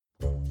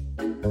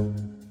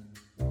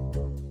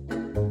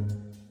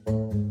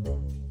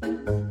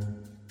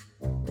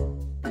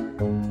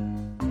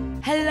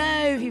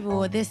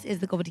this is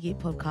the Gobbledygook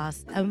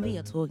podcast, and we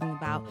are talking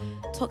about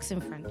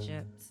toxic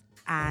friendships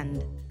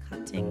and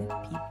cutting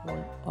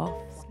people off.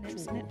 Snip,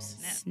 snip,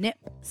 snip. Snip,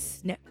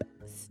 snip,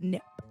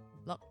 snip.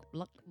 Block,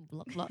 block,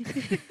 block, block.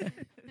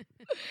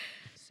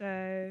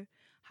 So,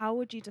 how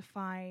would you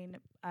define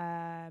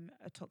a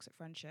toxic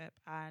friendship,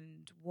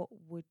 and what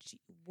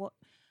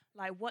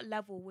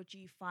level would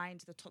you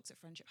find the toxic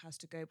friendship has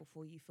to go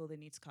before you feel the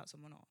need to cut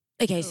someone off?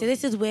 Okay, so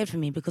this is weird for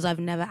me because I've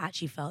never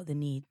actually felt the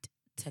need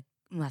to.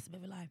 That's a bit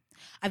of a lie.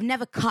 I've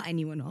never cut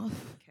anyone off.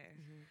 Okay.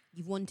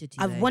 You've wanted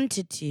to. I've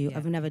wanted to. Yeah.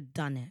 I've never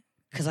done it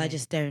because I Okay.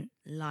 just don't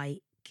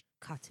like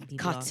cutting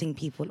people off. cutting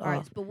people All right,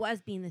 off. but what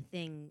has been the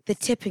thing? The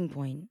tipping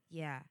point.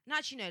 Yeah. No,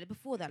 actually, no.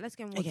 Before that, let's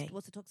go. On Okay.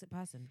 What's a toxic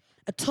person?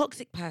 A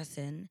toxic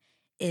person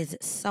is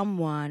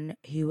someone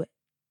who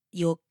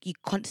you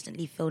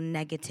constantly feel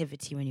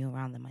negativity when you're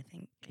around them, I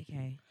think.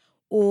 Okay.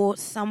 Or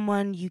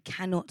someone you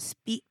cannot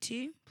speak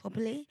to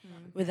properly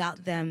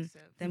without them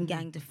Defensive.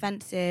 getting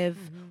defensive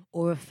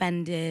or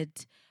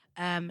offended.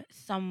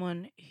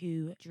 Someone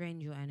who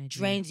Drain your energy.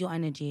 drains your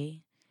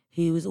energy,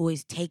 who is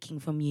always taking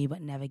from you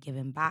but never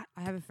giving back.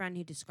 I have a friend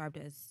who described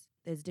it as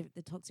there's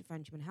the toxic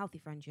friendship and healthy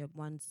friendship.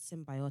 One's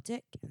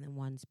symbiotic and then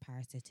one's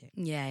parasitic.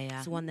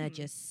 Yeah. So one they're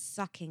just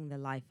sucking the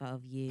life out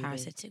of you. with-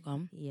 Parasitic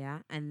one. Yeah,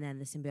 and then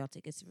the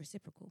symbiotic is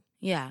reciprocal.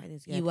 Yeah. It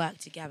is You good. work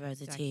together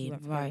as a Exactly, you team. work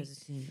together Right. as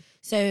a team.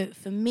 So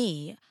for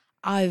me,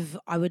 I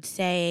would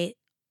say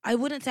I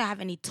wouldn't say I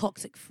have any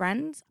toxic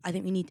friends. I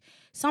think we need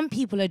some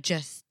people are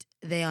just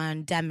they are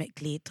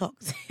endemically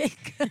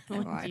toxic.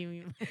 What do you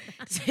mean?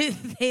 So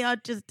they are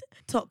just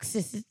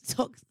toxic.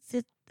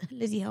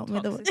 Lizzie, help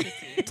me.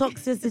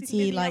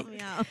 Toxicity,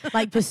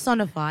 like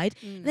personified.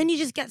 Then you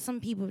just get some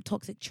people with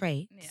toxic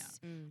traits.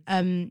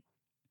 Yeah.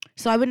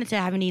 So I wouldn't say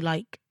I have any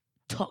like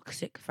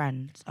toxic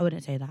friends. I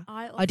wouldn't say that.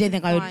 I don't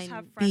think I would Just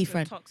have be friends with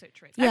friend. toxic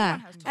traits. Yeah,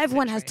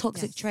 everyone has traits.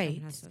 toxic Yes, everyone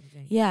traits. has toxic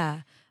traits.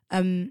 Yeah.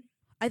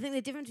 I think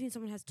the difference between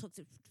someone who has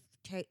toxic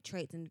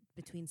traits and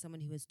between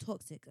someone who is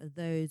toxic are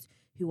those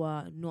who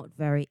are not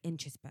very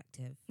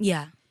introspective.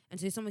 Yeah. And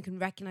so someone can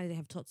recognize they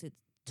have toxic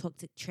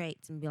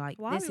traits and be like,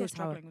 Why this are we all is how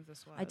struggling with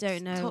this word? I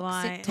don't know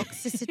why.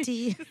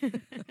 Toxicity.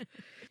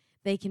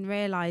 They can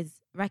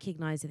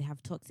recognize that they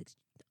have toxic.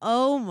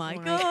 Oh my Oh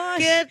my gosh.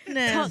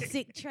 goodness.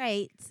 Toxic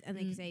traits, and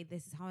they can say,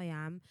 "This is how I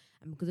am,"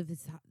 and because of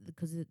this,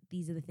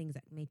 these are the things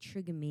that may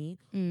trigger me,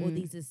 or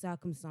these are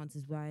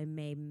circumstances where I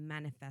may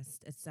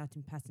manifest a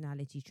certain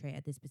personality trait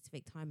at this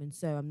specific time, and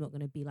so I'm not going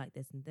to be like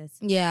this and this.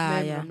 Yeah,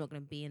 moment, yeah. I'm not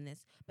going to be in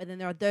this. But then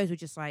there are those who are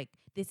just like,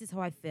 "This is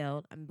how I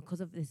feel," and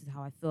because of this is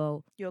how I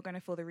feel. You're going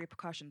to feel the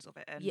repercussions of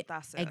it, and Yeah,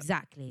 that's it.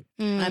 Exactly.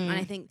 And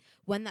I think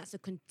when that's a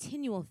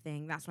continual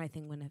thing, that's when I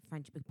think when a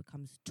friendship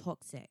becomes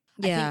toxic.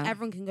 I Yeah. think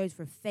everyone can go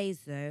through a phase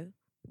though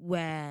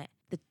where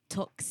the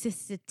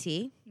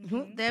toxicity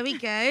Mhm. There we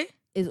go.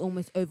 is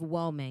almost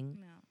overwhelming,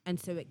 Yeah. and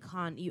so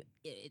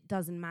it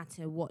doesn't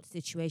matter what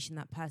situation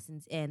that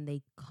person's in,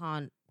 they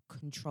can't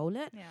control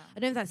it. Yeah. I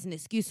don't know if that's an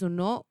excuse or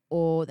not,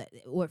 or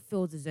it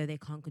feels as though they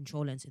can't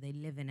control it, and so they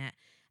live in it,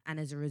 and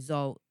as a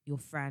result, your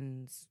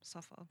friends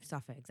Suffer.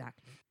 suffer.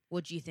 Exactly.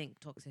 What do you think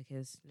toxic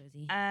is,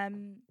 Lizzie?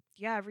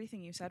 Yeah,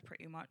 everything you said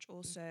pretty much.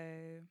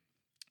 Also,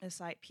 it's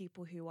like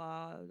people who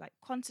are like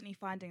constantly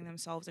finding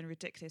themselves in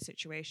ridiculous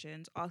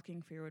situations,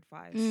 asking for your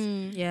advice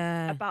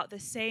Yeah. about the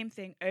same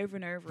thing over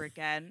and over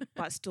again,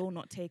 but still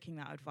not taking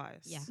that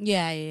advice.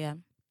 Yeah. Yeah.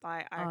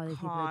 Like these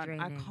people are I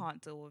draining.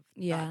 can't deal with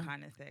Yeah. that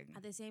kind of thing.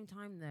 At the same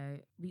time, though,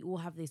 we all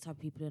have these type of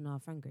people in our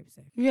friend groups.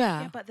 So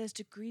Yeah, but there's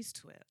degrees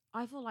to it.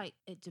 I feel like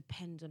it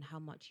depends on how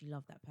much you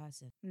love that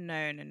person. No.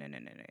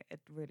 It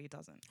really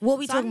doesn't. What are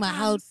we talking about?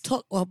 How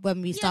Sometimes-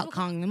 when we Yeah, start because-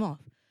 cutting them off?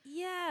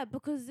 Yeah,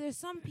 because there's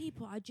some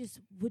people I just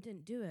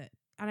wouldn't do it.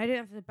 And I don't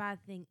know if it's a bad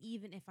thing.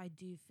 Even if I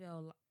do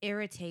feel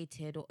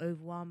irritated or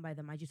overwhelmed by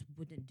them, I just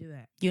wouldn't do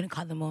it. You wouldn't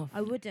cut them off.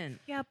 I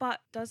wouldn't. Yeah, but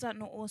does that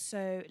not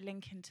also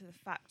link into the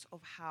fact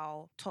of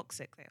how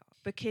toxic they are?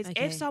 Because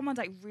Okay. if someone's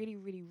like really,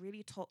 really,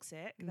 really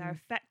toxic, Mm.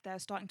 they're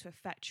starting to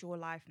affect your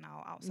life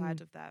now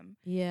outside of them.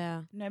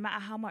 Yeah. No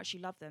matter how much you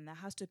love them, there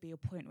has to be a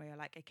point where you're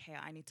like, okay,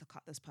 I need to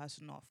cut this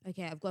person off.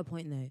 Okay, I've got a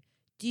point though.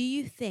 Do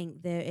you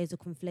think there is a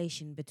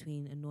conflation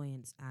between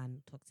annoyance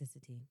and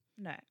toxicity?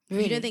 No.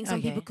 You don't think some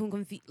Okay. people can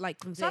conflate? Some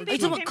Are you people talking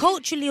can about be-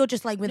 culturally or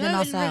just like within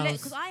ourselves?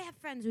 Because I have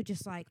friends who are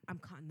just like, I'm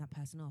cutting that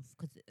person off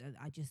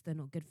because they're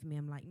not good for me.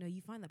 I'm like, no, you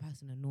find that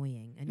person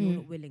annoying and you're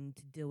not willing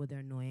to deal with their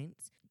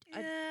annoyance.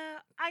 Yeah,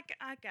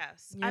 I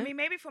guess. Yeah? I mean,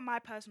 maybe from my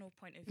personal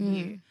point of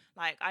view,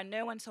 like I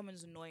know when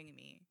someone's annoying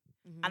me,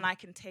 and I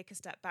can take a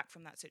step back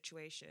from that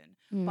situation.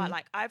 But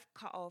like I've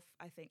cut off,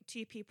 I think,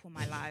 2 people in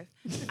my life,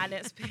 and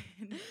it's been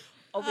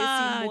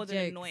obviously more than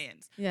jokes.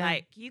 annoyance. Yeah.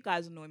 Like you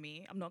guys annoy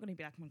me, I'm not gonna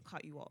be like I'm gonna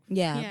cut you off.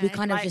 Yeah, we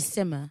kind of like- just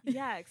simmer.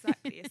 Yeah,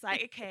 exactly. It's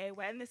like, okay,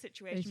 we're in this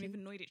situation, we've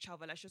annoyed each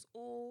other. Let's just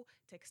all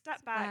take a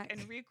step back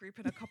and regroup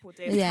in a couple of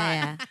days'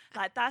 Yeah, time.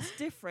 Like that's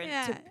different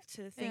Yeah.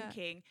 to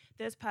thinking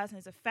this person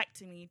is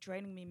affecting me,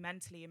 draining me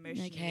mentally,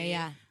 emotionally. Okay,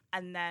 yeah.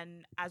 And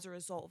then as a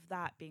result of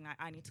that being like,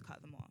 I need to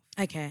cut them off.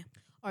 Okay.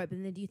 All right,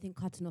 but then do you think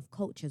cutting off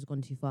culture has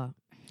gone too far?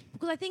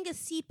 Because I think it's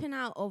seeping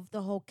out of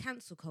the whole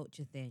cancel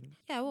culture thing.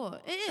 Yeah,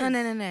 what? It is.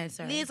 No.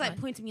 Sorry. Leah's like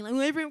pointing me like,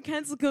 well, everyone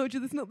cancel culture,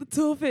 that's not the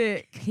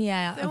topic.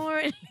 Yeah. Don't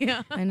worry.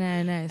 I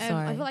know.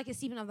 Sorry. I feel like it's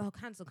seeping out of the whole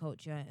cancel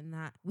culture in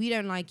that we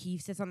don't like you,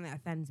 you've said something that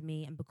offends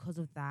me, and because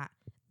of that,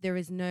 there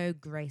is no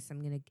grace I'm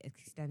going to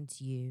extend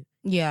to you.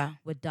 Yeah.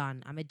 We're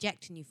done. I'm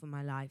ejecting you from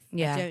my life.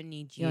 Yeah. I don't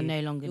need you. You're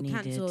no longer You're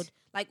needed. cancelled.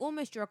 Like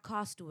almost you're a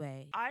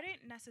castaway. I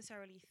don't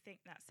necessarily think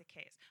that's the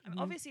case. I mean,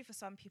 obviously for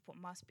some people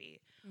it must be,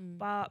 Mm.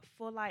 but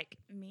for like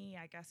me,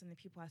 I guess, and the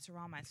people I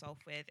surround myself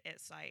with,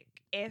 it's like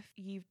if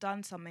you've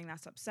done something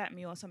that's upset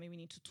me or something we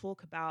need to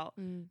talk about,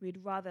 we'd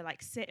rather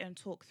like sit and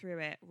talk through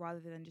it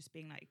rather than just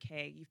being like,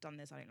 okay, you've done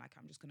this, I don't like it,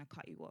 I'm just gonna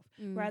cut you off.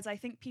 Whereas I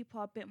think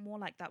people are a bit more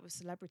like that with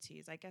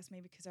celebrities. I guess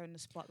maybe because they're in the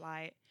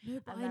spotlight. No,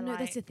 but And I they're know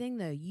that's the like- thing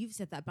though. You've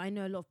said that, but I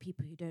know a lot of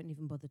people who don't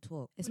even bother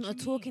talk. It's What not a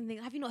do you talking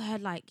thing. Have you not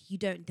heard like you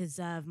don't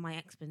deserve my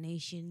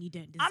explanation? You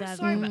don't I'm deserve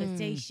sorry, my but-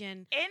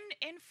 conversation.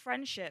 In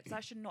friendships,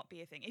 that should not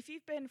be a thing. If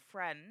you've been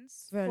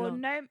friends For a for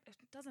long- no, it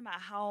doesn't matter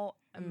how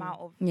amount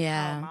of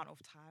Yeah. how amount of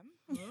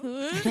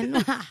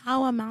time.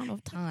 How amount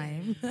of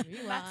time?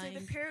 That's in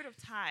the period of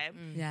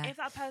time. Yeah. If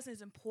that person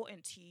is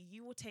important to you,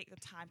 you will take the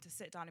time to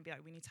sit down and be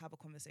like, we need to have a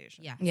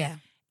conversation. Yeah. Yeah.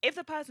 If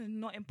the person is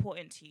not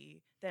important to you,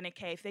 then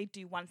okay, if they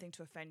do one thing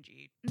to offend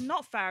you,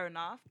 not fair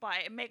enough, but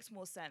it makes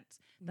more sense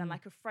than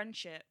like a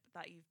friendship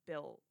that you've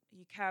built.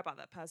 You care about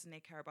that person, they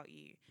care about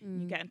you.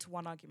 You get into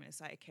one argument,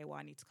 it's like, okay, well,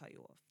 I need to cut you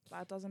off.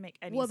 That doesn't make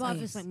any What sense. about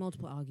if it's like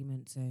multiple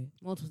arguments? So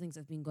multiple things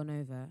have been gone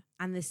over,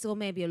 and there's still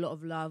maybe a lot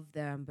of love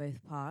there on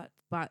both parts,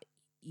 but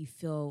you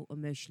feel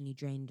emotionally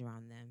drained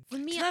around them. For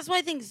me, So that's why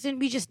I think shouldn't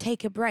we just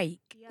take a break?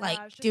 Yeah, I was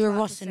Like just do a about to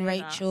Ross and say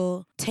that.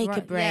 Rachel, take a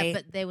Right, break. Yeah,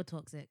 but they were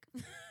toxic.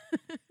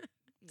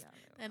 Yeah,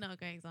 They're not a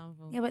great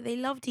example. Yeah, but they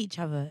loved each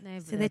other. No,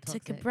 but so they they're took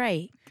a toxic.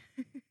 break.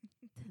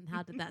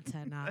 How did that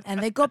turn out?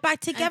 And they got back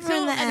together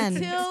in the end.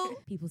 Until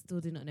people still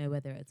do not know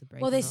whether it's a break.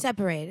 Well, or they not.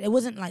 separated. It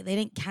wasn't like they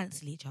didn't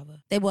cancel each other.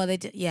 They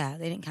did. Yeah,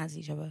 they didn't cancel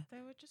each other.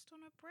 they were just on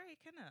a break,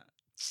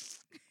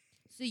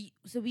 innit?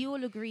 So we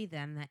all agree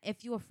then that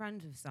if you're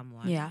friends with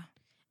someone, Yeah,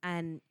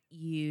 and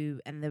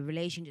the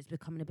relationship's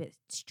becoming a bit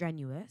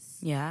strenuous,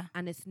 yeah.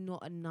 and it's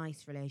not a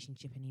nice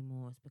relationship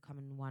anymore. It's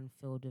becoming one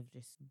filled of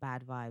just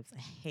bad vibes. I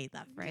hate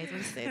that phrase.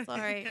 I'm so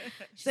sorry.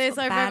 So got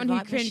sorry for bad everyone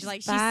who vibes, cringed. she's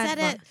Like she bad said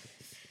vi- it.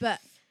 But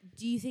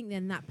do you think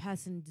then that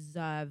person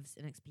deserves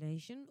an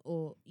explanation,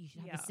 or you should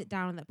have Yeah. to sit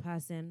down with that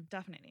person?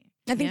 Definitely.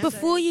 I think Yeah.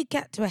 before you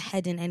get to a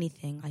head in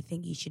anything, I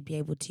think you should be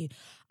able to.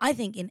 I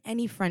think in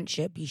any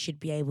friendship, you should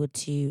be able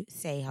to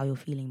say how you're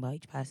feeling about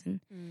each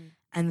person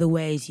and the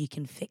ways you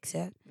can fix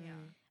it. Yeah.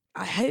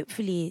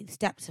 Hopefully,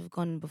 steps have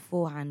gone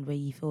beforehand where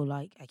you feel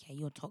like, okay,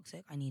 you're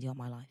toxic. I need you out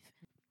my life.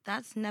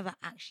 That's never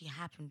actually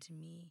happened to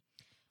me.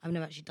 I've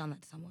never actually done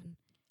that to someone.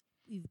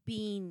 You've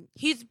been.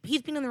 He's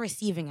been on the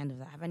receiving end of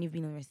that. Have any of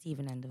you been on the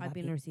receiving end of that? I've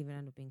been on the Pete? receiving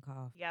end of being cut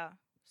off. Yeah.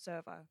 So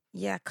have I.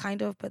 Yeah,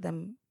 kind of, but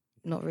then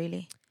not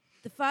really.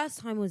 The first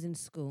time was in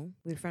school.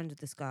 We were friends with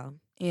this girl,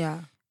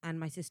 Yeah. and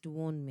my sister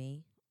warned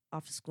me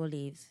after school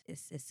leaves.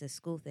 It's a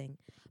school thing,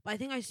 but I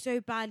think I so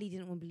badly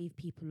didn't want to believe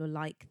people were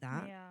like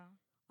that. Yeah.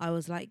 I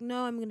was like,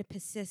 no, I'm gonna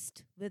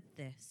persist with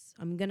this.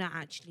 I'm gonna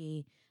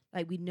actually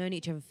we'd known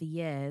each other for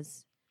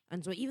years,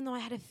 and so even though I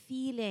had a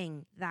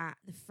feeling that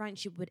the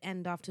friendship would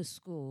end after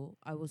school,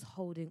 I was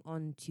holding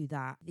on to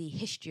that the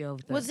history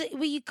of the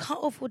Were you cut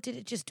off or did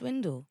it just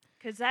dwindle?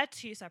 Because they're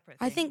two separate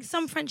I things. think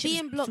some friendships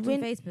being blocked dwin-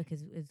 on Facebook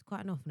is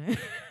quite enough, no? Do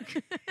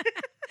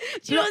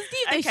you know what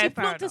Steve? Okay, She fair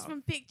blocked us enough.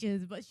 from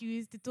pictures, but she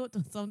used to talk to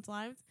us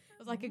sometimes. It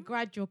was like a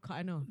gradual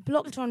cutting off.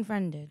 blocked or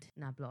unfriended.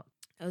 Nah, blocked.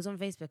 I was on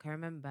Facebook, I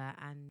remember,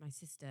 and my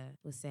sister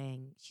was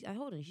saying,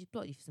 hold on, she's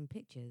blocked you for some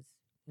pictures.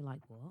 You're like,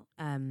 what?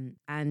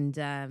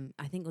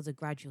 I think it was a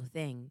gradual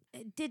thing.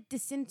 It did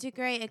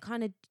disintegrate.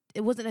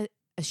 It wasn't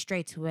a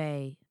straight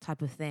away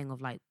type of thing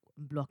of like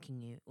blocking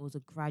you. It was a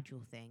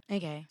gradual thing.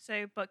 Okay.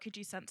 So, but could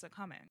you sense it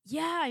coming?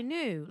 Yeah, I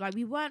knew. Like,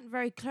 we weren't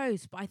very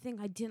close, but I think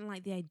I didn't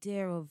like the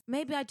idea of,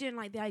 maybe I didn't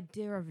like the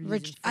idea of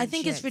losing I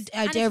think it's friendships.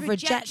 idea And of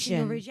it's rejection.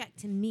 You're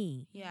rejecting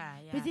me. Yeah,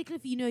 Particularly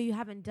if you know you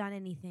haven't done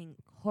anything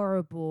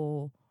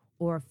horrible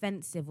or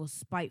offensive or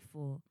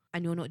spiteful,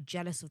 and you're not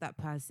jealous of that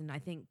person. I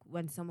think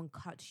when someone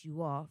cuts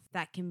you off,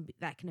 that can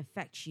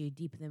affect you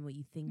deeper than what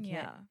you think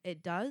Yeah.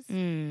 it does.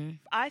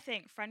 I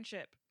think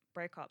friendship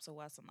breakups are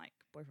worse than like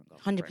boyfriend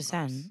girlfriend. 100%.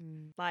 breakups.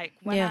 Like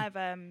when Yeah. I've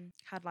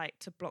had like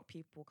to block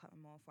people, cut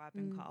them off, or I've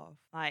been cut off.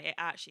 Like it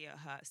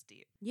hurts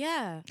deep.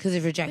 Yeah. Because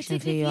of rejection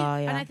of who you are,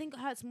 And yeah. I think it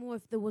hurts more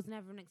if there was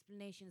never an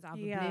explanation out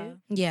of the Yeah. blue.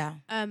 Yeah.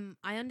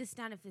 I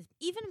understand if there's,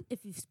 even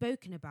if you've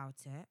spoken about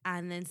it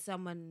and then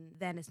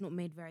it's not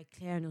made very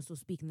clear and you're still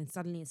speaking, then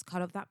suddenly it's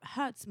cut off. That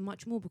hurts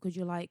much more because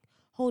you're like,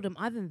 hold on,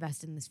 I've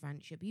invested in this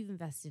friendship. You've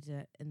invested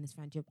in this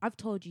friendship. I've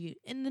told you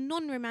in the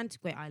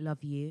non-romantic way, I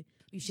love you.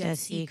 We shared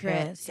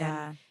secrets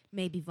and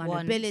maybe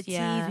vulnerabilities.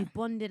 yeah. We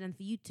bonded, and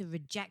for you to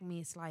reject me,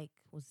 it's like,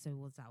 was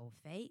that all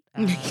fate?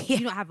 Yeah. Did you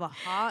not have a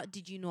heart?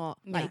 Did you not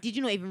Yeah. Did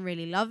you not even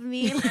really love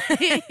me?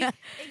 Did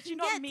you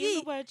not Yeah, mean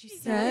deep. the word you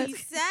Is said? that what you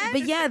said?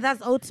 But yeah,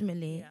 that's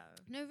ultimately. Yeah.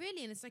 No,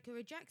 really, and it's like a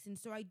rejection.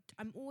 So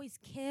I'm always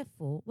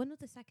careful. When was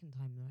the second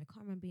time though? I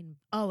can't remember being.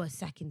 Oh, a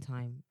second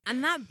time,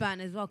 and that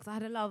burnt as well because I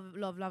had a lot of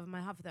love in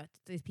my heart for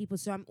those people.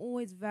 So I'm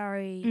always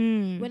very.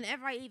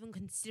 Whenever I even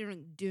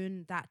considering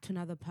doing that to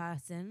another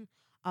person,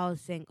 I'll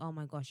think, oh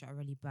my gosh, I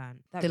really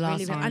burnt. That The last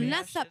really time.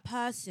 unless that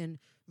person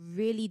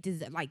really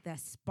does like they're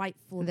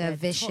spiteful, They're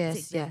vicious,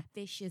 toxic, yeah. they're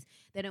vicious.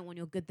 They don't want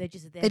your good. They're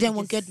just there They to don't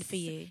want just good for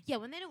you. Yeah,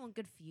 when they don't want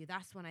good for you,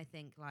 that's when I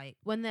think like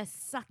when they're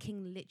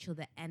sucking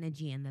literally the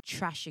energy and they're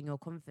trashing your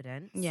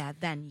confidence. Yeah,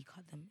 then you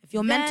cut them. If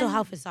your mental Then-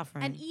 health is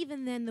suffering, And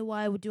even then, the way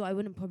I would do, I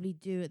wouldn't probably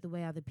do it the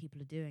way other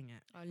people are doing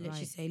it. I literally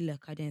Like, say,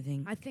 look, I don't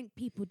think. I think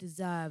people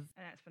deserve.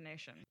 An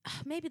explanation.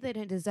 Maybe they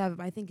don't deserve it,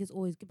 but I think it's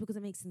always good because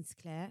it makes things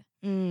clear,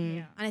 Yeah.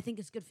 and I think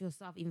it's good for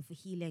yourself, even for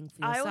healing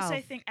for I yourself.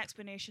 also think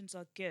explanations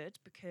are good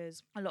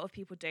because a lot of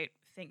people don't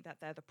think that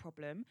they're the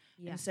problem.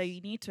 Yes. And so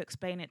you need to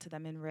explain it to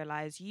them and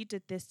realize you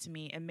did this to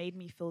me and made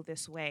me feel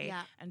this way.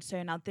 Yeah. And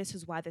so now this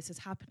is why this is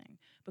happening.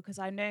 Because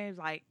I know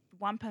like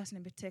one person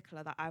in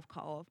particular that I've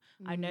cut off,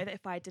 I know that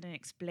if I didn't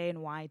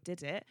explain why I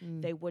did it,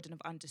 they wouldn't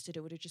have understood.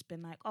 It would have just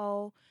been like,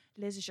 oh,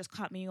 Liz has just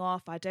cut me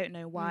off. I don't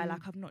know why.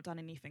 Like I've not done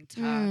anything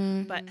to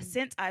her. But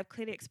since I've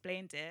clearly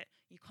explained it,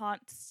 you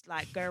can't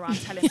like go around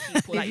telling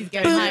people that you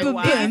don't know boom,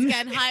 why. boom.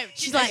 getting hyped.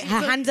 She's like, her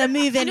hands are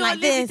moving you know like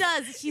what Lizzie this.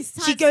 does? She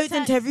She goes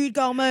into rude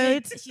girl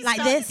mode She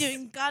like starts this.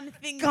 doing gun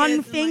fingers. Gun I'm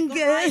like, fingers.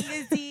 "All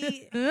right,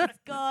 Lizzie, it's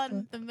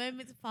gone. The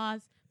moment's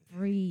passed.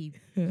 Breathe.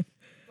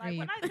 Like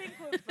when I think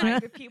of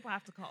like the people I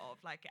have to cut off,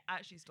 like it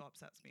actually still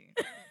upsets me.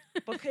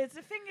 Because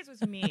the thing is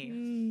with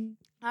me,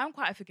 I'm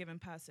quite a forgiving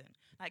person.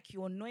 Like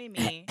you annoy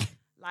me,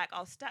 like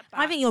I'll step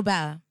back. I think you're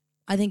better.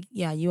 I think,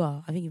 yeah, you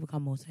are. I think you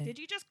become more so. Did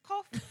you just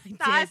cough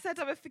that I said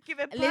I'm a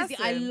forgiving person? Lizzie,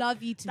 I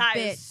love you to That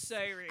is bits. so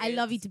rude. I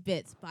love you to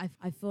bits, but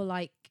I feel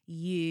like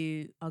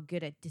you are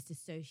good at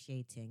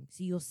disassociating.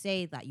 So you'll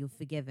say that you're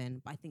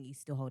forgiven, but I think you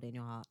still hold it in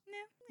your heart. No,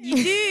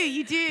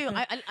 You do.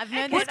 I've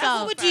known Okay, this that's girl.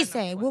 What would fair you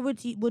enough.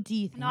 say? What do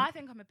you think? No, I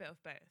think I'm a bit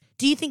of both.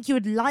 Do you think you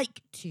would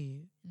like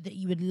to, that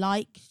you would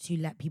like to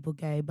let people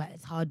go, but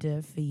it's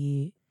harder for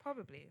you?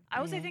 Probably. I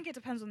also Yeah. think it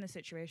depends on the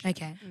situation.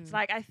 Okay. So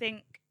like I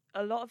think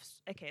a lot of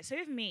so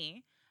with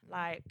me,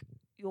 like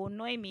you'll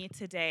annoy me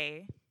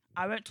today.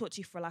 I won't talk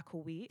to you for like a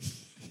week,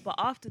 but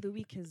after the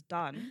week is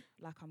done,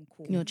 like I'm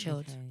cool. You're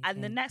chilled.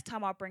 And the next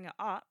time I'll bring it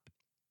up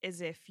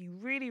is if you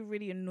really,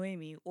 really annoy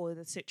me or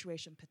the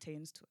situation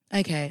pertains to it.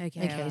 Okay.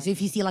 Okay, alright. So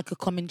if you see like a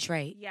common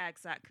trait. Yeah,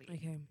 exactly.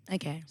 Okay.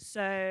 Okay.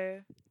 So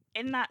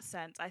in that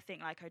sense, I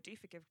think like I do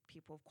forgive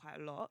people quite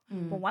a lot.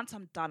 But once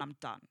I'm done, I'm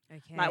done.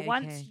 Okay. Like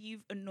once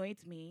you've annoyed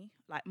me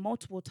like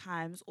multiple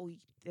times or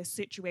the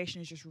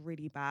situation is just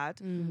really bad,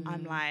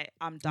 I'm like,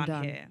 I'm done,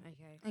 done. here.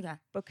 Okay. Okay.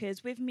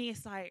 Because with me,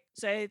 it's like,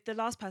 so the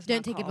last person Don't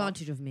I take cut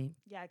advantage of me. Off,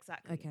 yeah,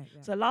 exactly. Okay.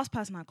 Yeah. So the last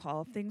person I cut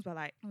off, things were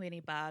like really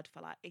bad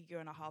for like a year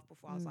and a half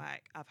before I was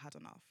like, I've had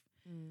enough.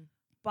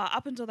 But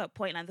up until that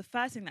point, like the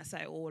first thing that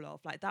set it all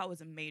off, like that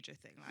was a major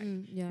thing.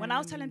 Like Yeah, when I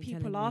was remember telling you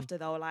people me. after,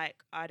 they were like,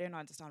 I don't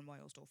understand why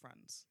you're still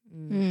friends.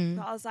 Mm.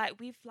 But I was like,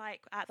 we've like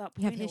at that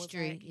You have point, it was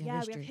history, like, you have yeah, we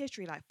history. have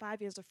history, like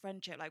 5 years of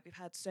friendship. Like we've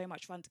had so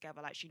much fun together.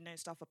 Like she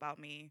knows stuff about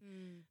me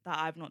that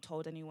I've not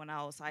told anyone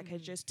else. Like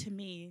it just, to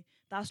me,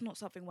 that's not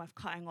something worth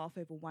cutting off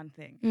over one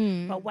thing.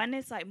 Mm. But when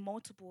it's like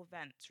multiple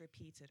events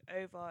repeated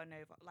over and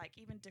over, like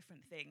even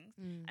different things,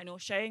 and you're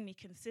showing me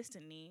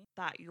consistently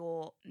that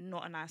you're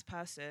not a nice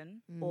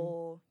person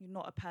or you're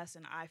not a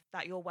person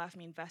that you're worth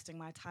me investing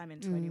my time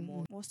into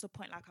anymore, what's the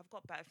point? Like I've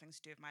got better things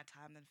to do with my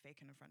time than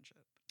faking a friendship.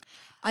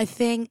 I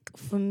think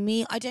for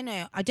me, I don't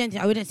know.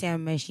 I wouldn't say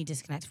I'm emotionally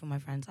disconnected from my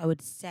friends. I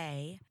would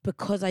say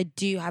because I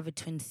do have a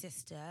twin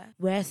sister,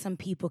 where some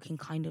people can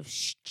kind of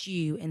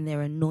stew in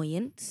their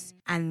annoyance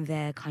and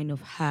their kind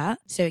of hurt.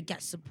 So it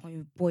gets to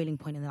the boiling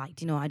point, and they're like,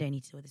 do you know what? I don't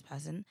need to deal with this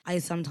person. I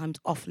sometimes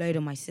offload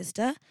on my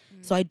sister,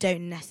 so I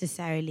don't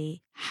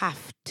necessarily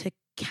have to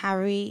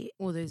carry.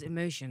 All those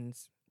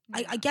emotions.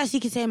 I guess you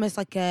could say almost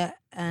like a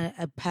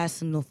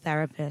personal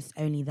therapist,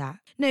 only that.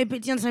 No,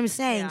 but do you understand what I'm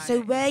saying? Yeah, I So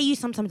know. where you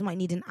sometimes might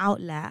need an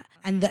outlet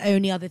and the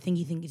only other thing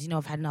you think is, you know,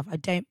 I've had enough, I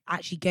don't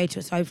actually go to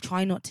it. So I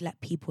try not to let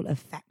people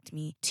affect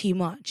me too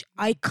much.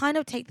 I kind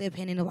of take the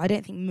opinion of, I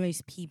don't think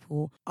most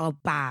people are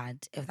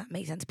bad, if that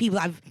makes sense. People,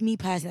 me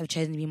personally, have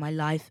chosen to be in my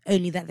life,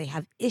 only that they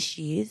have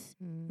issues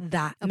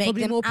that Are make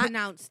probably them more act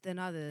pronounced than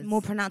others.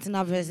 more pronounced than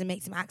others. It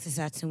makes them act a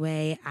certain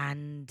way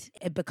and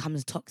it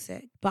becomes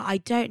toxic. But I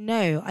don't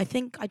know. I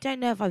don't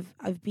know if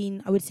I've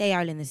been, I would say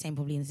Ireland the same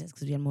probably in the sense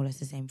because we had more or less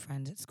the same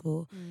friends at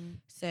school.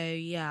 So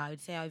yeah, I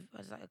would say I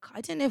was like,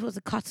 I don't know if it was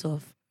a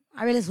cut-off.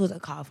 I realised it was a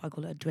cut-off. I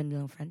call it a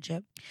dwindling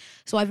friendship.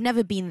 So I've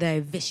never been, though,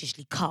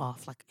 viciously cut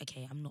off. Like,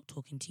 okay, I'm not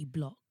talking to you,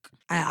 block.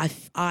 I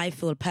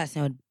feel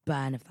personally I would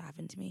burn if that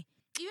happened to me.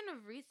 Even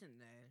of recent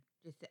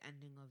though, just the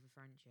ending of a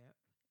friendship.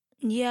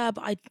 Yeah,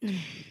 but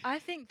I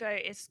think though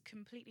it's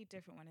completely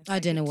different when it's I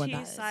like don't know a what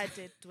that is.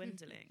 two-sided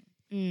dwindling.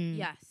 Mm.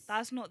 Yes.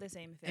 That's not the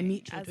same thing. A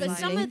mutual as But like,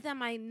 some of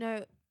them I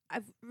know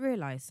I've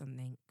realised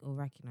something or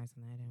recognised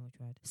something. I don't know which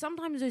word.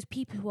 Sometimes those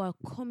people who are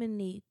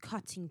commonly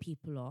cutting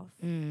people off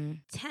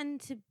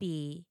tend to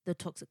be the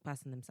toxic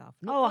person themselves.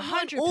 Oh,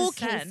 Not in all 100%.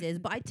 cases,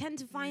 but I tend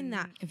to find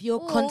that If you're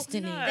or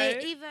constantly, no.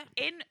 they either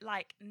In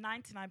like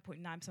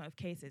 99.9% of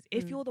cases,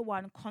 if you're the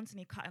one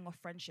constantly cutting off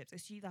friendships,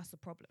 it's you that's the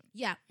problem.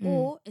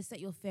 or it's that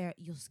you're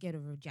scared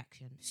of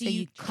rejection. So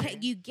you True.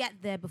 you get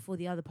there before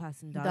the other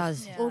person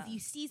does. does. Or if you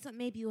see something,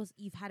 maybe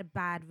you've had a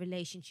bad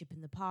relationship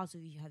in the past, or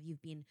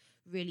you've been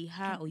really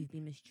hurt, or you've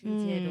been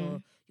mistreated,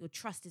 or your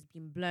trust has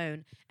been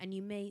blown, and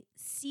you may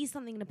see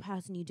something in a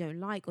person you don't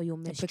like, or you're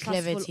the mistrustful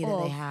proclivity that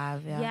they of.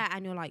 have.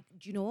 And you're like,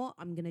 do you know what?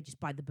 I'm gonna just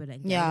bite the bullet.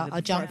 And get Yeah, rid of it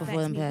I'll jump it before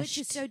affects them me, which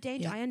is pushed. so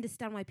dangerous. Yeah. I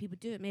understand why people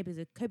do it. Maybe as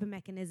a coping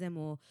mechanism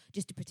or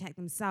just to protect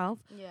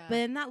themselves. Yeah. But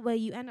in that way,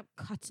 you end up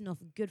cutting off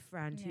a good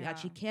friend who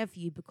actually care for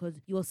you because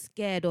you're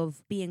scared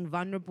of being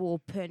vulnerable or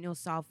putting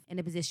yourself in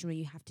a position where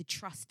you have to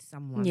trust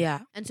someone. Yeah.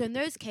 And so in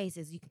those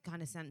cases, you can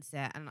kind of sense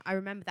it. And I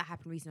remember that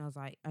happened recently. I was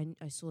like,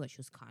 I saw that she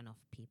was cutting off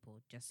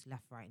people just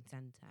left, right, and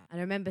centre. And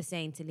I remember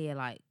saying to Leah,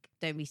 like,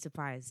 don't be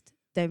surprised.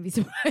 Don't be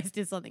surprised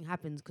if something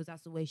happens because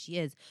that's the way she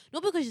is.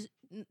 Not because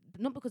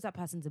that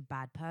person's a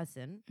bad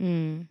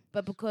person,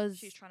 but because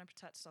She's trying to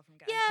protect herself from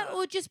getting hurt.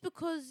 or just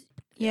because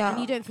Yeah.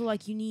 and you don't feel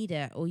like you need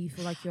it or you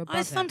feel like you're above I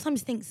it.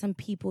 sometimes think some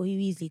people who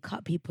easily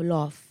cut people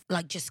off,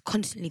 like just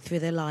constantly through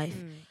their life,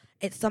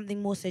 it's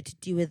something more so to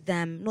do with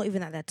them. Not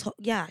even that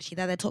they're actually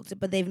that they're toxic,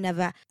 but they've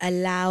never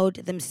allowed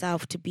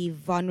themselves to be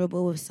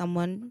vulnerable with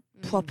someone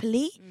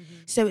properly.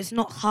 So it's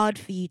not hard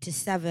for you to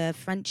sever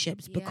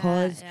friendships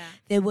because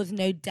there was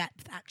no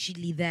depth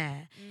actually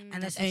there,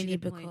 and that's only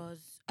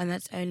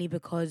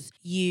because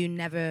you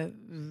never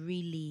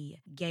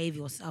really gave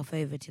yourself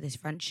over to this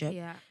friendship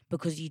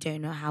because you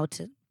don't know how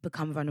to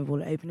become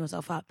vulnerable or open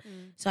yourself up.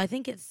 So I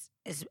think it's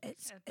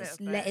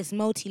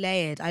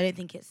multi-layered. I don't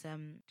think it's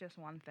just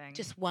one thing.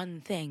 just one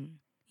thing.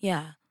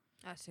 Yeah.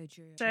 That's so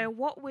true. So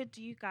what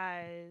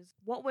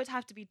would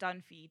have to be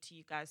done for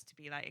you guys to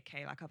be like,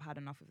 okay, like I've had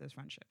enough of this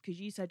friendship? Because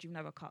you said you've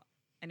never cut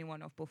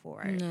anyone off before,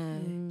 right?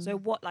 No. So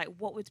what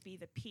would be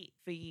the peak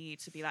for you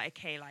to be like,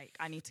 okay, like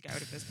I need to get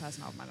rid of this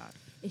person out of my life?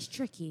 It's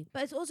tricky,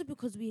 but it's also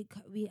because we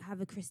have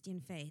a Christian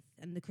faith,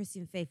 and the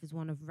Christian faith is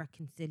one of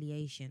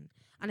reconciliation.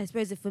 And I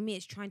suppose that for me,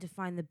 it's trying to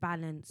find the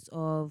balance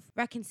of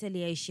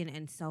reconciliation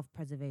and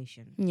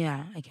self-preservation.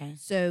 Yeah. Okay.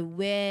 So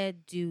where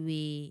do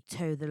we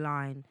toe the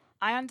line?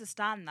 I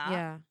understand that,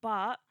 Yeah.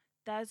 but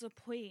there's a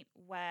point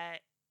where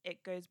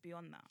it goes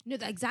beyond that. No,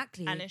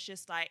 exactly. And it's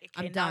just like,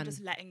 okay, I'm now I'm done.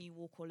 just letting you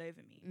walk all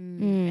over me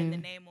Mm. in the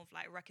name of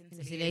like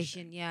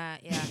reconciliation. Yeah.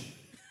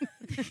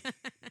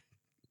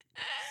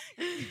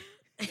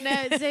 No,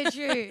 it's so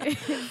true.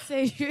 It's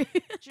so true.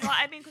 Do you know what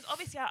I mean? Because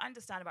obviously I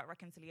understand about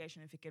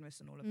reconciliation and forgiveness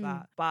and all of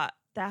that, but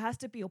there has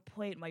to be a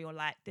point where you're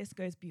like, this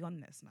goes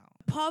beyond this now.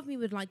 Part of me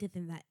would like to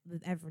think that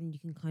with everyone you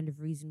can kind of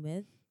reason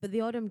with, but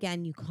the odd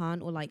again you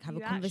can't, or like have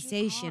You a actually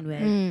conversation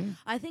can't. with.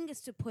 I think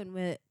it's to a point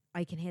where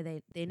I can hear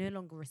they no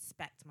longer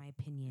respect my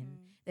opinion.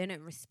 They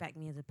don't respect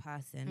me as a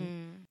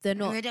person. They're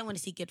not. They don't want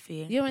to see good for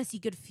you. You don't want to see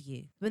good for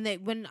you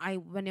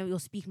when you're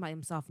speaking about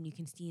themselves and you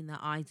can see in their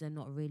eyes they're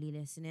not really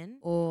listening,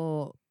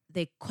 or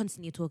they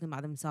constantly talking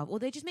about themselves, or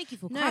they just make you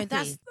feel No,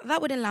 crappy.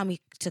 that would allow me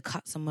to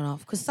cut someone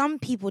off because some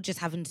people just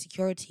have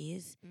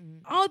insecurities.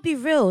 I'll be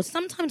real.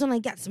 Sometimes when I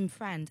get some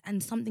friends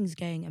and something's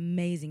going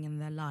amazing in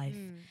their life,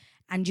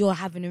 and you're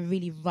having a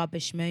really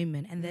rubbish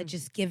moment, and they're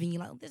just giving you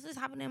like, this is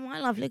happening in my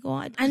life, look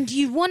what and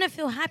you want to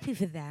feel happy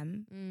for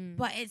them,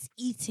 but it's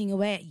eating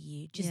away at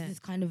you, just this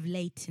kind of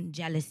latent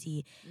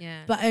jealousy.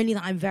 But only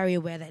that I'm very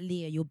aware that,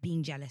 Leah, you're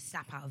being jealous.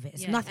 Snap out of it.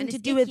 It's nothing to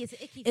do with.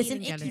 It's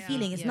an icky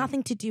feeling. It's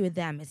nothing to do with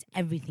them. It's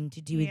everything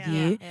to do with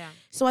you.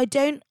 So I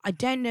don't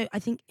know. I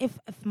think if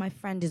my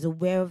friend is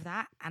aware of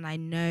that, and I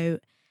know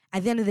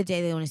at the end of the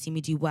day they want to see me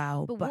do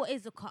well. But what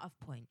is the cut-off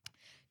point?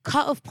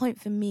 Cut-off point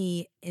for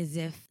me is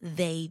if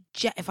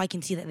if I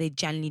can see that they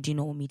genuinely do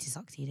not want me to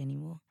succeed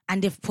anymore,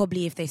 and if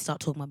they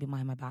start talking about me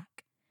behind my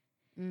back.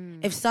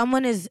 If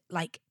someone is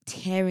like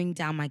tearing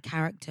down my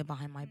character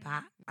behind my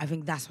back, I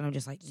think that's when I'm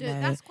just like, So no.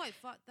 that's quite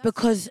fun.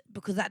 Because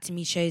that to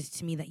me shows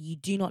to me that you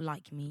do not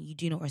like me, you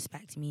do not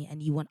respect me,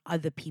 and you want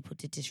other people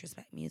to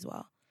disrespect me as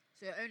well.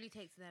 So it only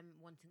takes them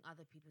wanting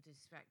other people to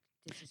disrespect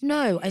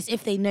No, you. as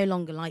if they no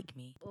longer like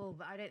me. Oh,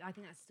 but I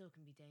think that still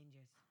can be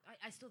dangerous.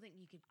 I still think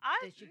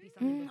there should be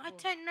something I before.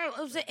 don't know.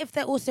 Also, if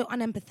they're also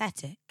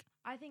unempathetic.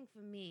 I think for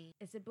me,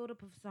 it's a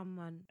build-up of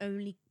someone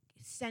only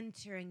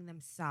centering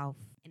themselves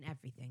in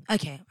everything.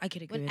 Okay, I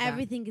could agree When with that.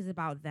 everything is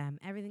about them,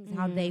 everything's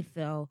how they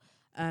feel.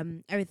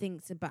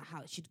 Everything's about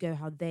how it should go,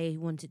 how they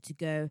want it to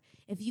go.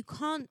 If you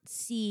can't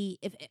see,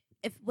 if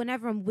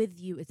whenever I'm with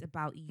you, it's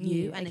about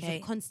you, and it's a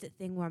constant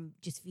thing where I'm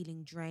just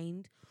feeling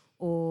drained,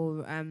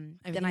 or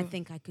then I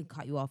think I could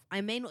cut you off.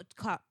 I may not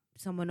cut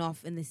someone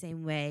off in the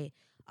same way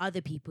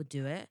other people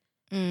do it,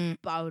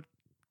 but I would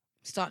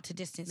start to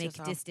distance make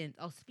yourself. a distance.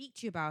 I'll speak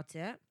to you about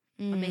it.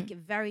 I'll make it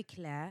very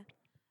clear.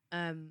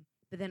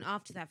 But then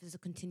after that, if it's a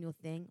continual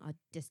thing, I'll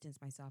distance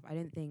myself. I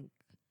don't think.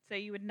 So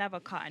you would never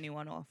cut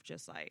anyone off,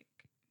 just like.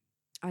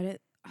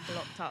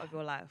 blocked out of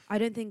your life? I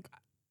don't think.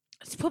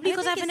 It's probably I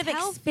don't because I think haven't it's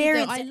healthy,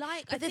 experienced though.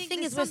 it. But the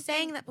thing is, we're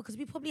saying that because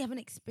we probably haven't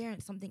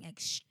experienced something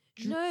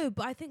extreme. No,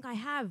 but I think I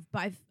have.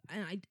 But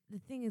the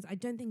thing is, I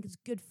don't think it's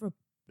good for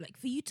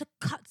you to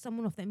cut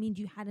someone off. That means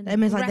you had an. That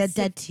means like they're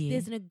dead to you.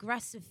 There's an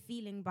aggressive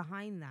feeling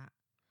behind that.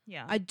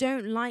 Yeah. I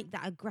don't like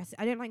that aggressive.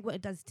 I don't like what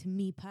it does to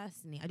me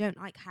personally. I don't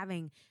like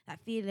having that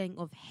feeling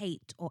of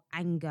hate or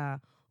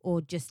anger or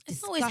just.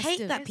 It's disgust. always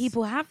hate that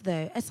people have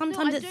though.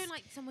 Sometimes I don't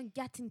like someone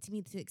getting to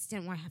me to the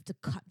extent where I have to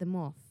cut them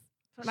off.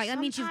 But Like, that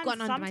means you've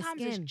gotten under my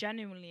Sometimes skin. it's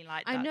genuinely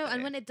like I that, know, and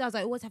though. when it does,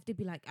 I always have to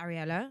be like,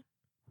 Ariella,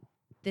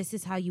 this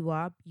is how you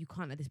are. You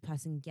can't let this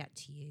person get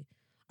to you.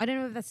 I don't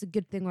know if that's a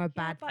good thing or a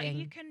bad but thing.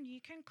 you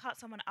can cut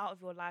someone out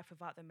of your life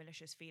without the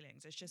malicious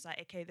feelings. It's just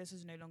like, okay, this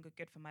is no longer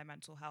good for my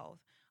mental health.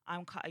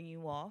 I'm cutting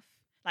you off.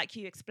 Like,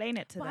 you explain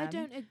it to but them I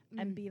don't.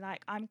 and be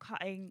like, I'm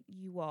cutting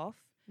you off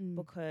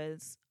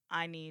because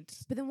I need.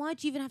 But then why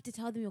do you even have to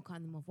tell them you're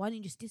cutting them off? Why don't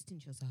you just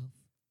distance yourself?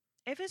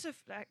 If it's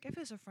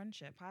a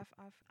friendship,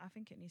 I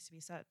think it needs to be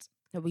said.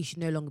 That we should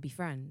no longer be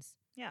friends.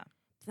 Yeah.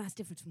 But that's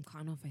different from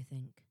cutting off, I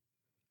think.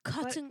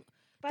 Cutting.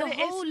 But the it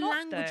is whole not,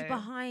 language though.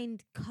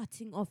 behind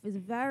cutting off is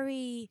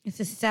very. it's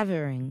a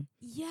severing.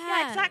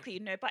 Yeah, exactly.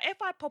 No, but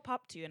if I pop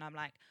up to you and I'm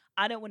like,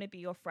 I don't want to be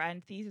your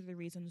friend. These are the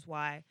reasons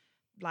why,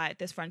 like,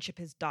 this friendship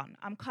is done.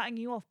 I'm cutting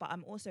you off, but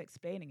I'm also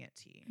explaining it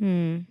to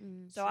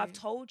you. So I've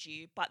told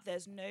you, but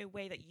there's no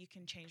way that you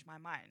can change my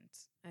mind.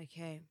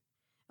 Okay.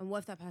 And what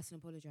if that person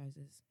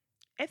apologizes?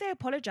 If they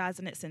apologize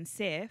and it's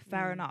sincere,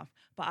 fair enough.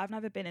 But I've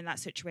never been in that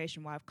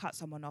situation where I've cut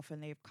someone off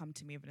and they've come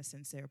to me with a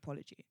sincere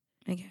apology.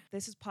 Okay.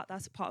 That's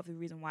part of the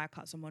reason why I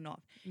cut someone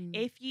off.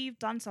 If you've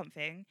done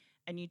something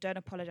and you don't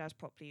apologize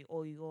properly,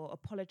 or you're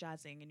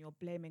apologizing and you're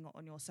blaming it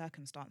on your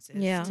circumstances,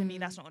 to me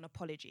that's not an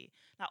apology.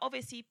 Now,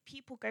 obviously,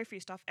 people go through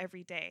stuff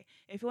every day.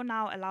 If you're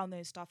now allowing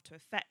those stuff to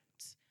affect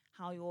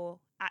how you're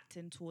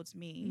acting towards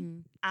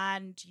me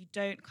and you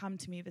don't come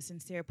to me with a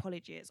sincere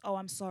apology, it's, oh,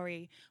 I'm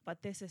sorry,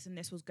 but this and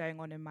this was going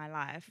on in my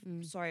life.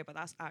 Sorry, but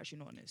that's actually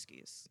not an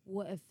excuse.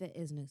 What if it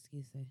is an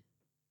excuse, though?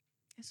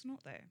 It's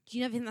not, though. Do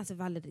you not think that's a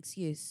valid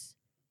excuse?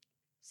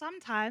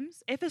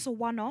 Sometimes, if it's a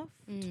one-off,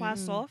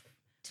 twice off,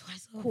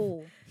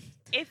 cool.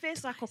 If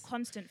it's like a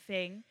constant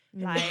thing,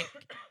 like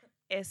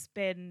it's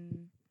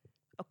been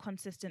a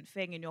consistent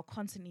thing and you're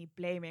constantly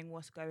blaming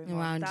what's going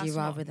around on, you that's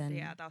rather not,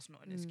 than that's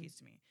not an excuse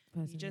to me.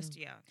 You just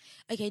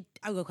Okay,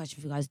 I've got a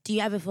question for you guys. Do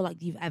you ever feel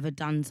like you've ever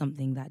done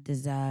something that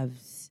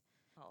deserves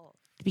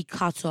to be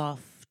cut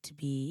off, to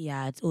be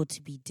or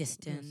to be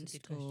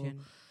distanced, or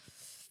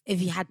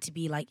if you had to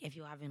be like, if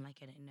you're having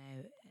like a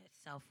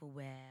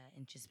self-aware,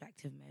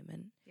 introspective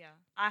moment? Yeah,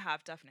 I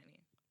have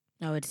definitely.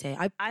 I would say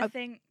I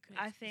think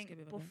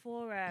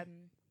before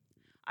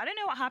I don't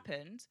know what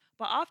happened,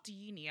 but after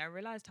uni I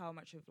realized how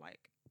much of like,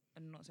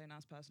 I'm not saying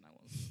nice person I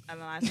was, and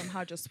then I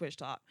somehow just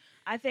switched up.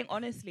 I think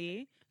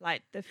honestly,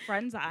 like the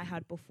friends that I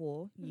had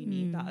before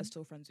uni that are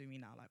still friends with me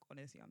now, like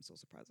honestly, I'm so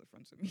surprised they're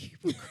friends with me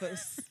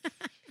because.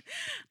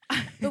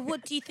 But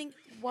what do you think?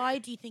 Why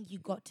do you think you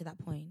got to that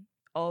point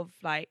of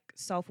like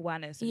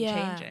self-awareness and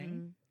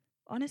changing?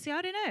 Honestly,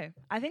 I don't know.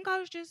 I think I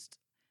was just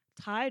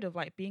tired of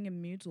like being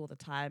in moods all the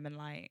time, and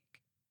like,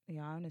 I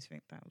honestly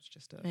think that was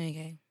just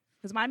okay.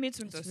 Because my mood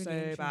swings That's are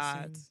really so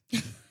bad.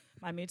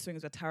 My mood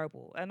swings were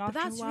terrible, and But after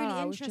that's a while, really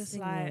I was interesting.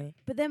 just like, Though.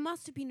 But there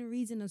must have been a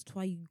reason as to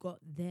why you got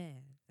there,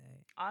 though.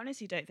 I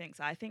honestly don't think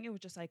so. I think it was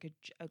just like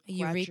a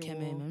Eureka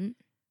gradual, moment.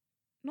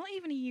 not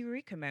even a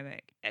eureka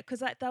moment,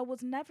 because like there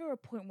was never a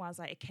point where I was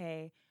like,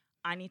 okay,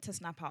 I need to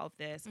snap out of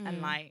this,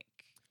 and like,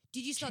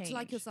 Did you start to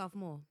like change. yourself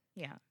more?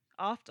 Yeah,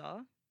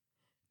 after.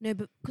 No,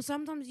 but because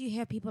sometimes you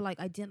hear people like,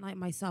 I didn't like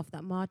myself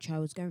that much. I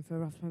was going through a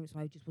rough moment, so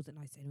I just wasn't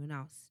nice to anyone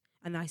else.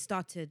 And I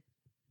started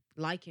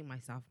liking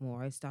myself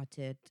more. I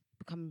started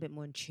becoming a bit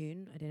more in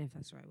tune. I don't know if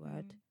that's the right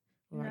word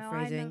or right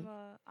phrasing.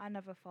 I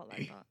never felt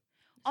like that.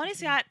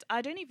 Honestly,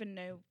 I don't even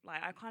know.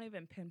 Like, I can't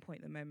even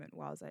pinpoint the moment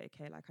where I was like,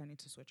 okay, like I need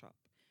to switch up.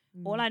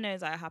 All I know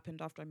is that it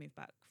happened after I moved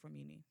back from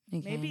uni.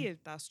 Okay. Maybe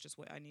that's just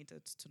what I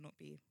needed to not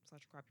be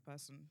such a crappy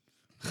person.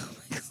 Oh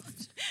my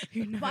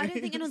God. But I don't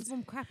think anyone's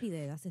born crappy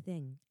though. That's the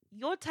thing.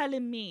 You're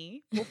telling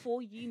me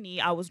before uni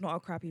I was not a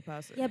crappy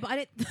person. Yeah, but I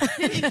don't.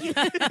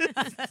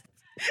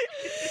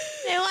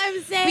 You know what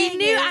I'm saying? We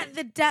knew at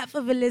the depth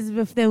of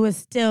Elizabeth there was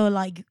still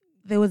like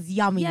there was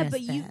yumminess. Yeah, but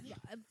there. you.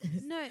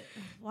 No.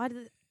 Why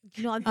did?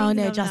 You know what I'm Oh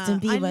thinking no, of Justin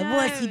now? Bieber!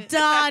 What has he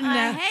done?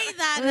 I hate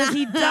that. What has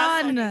he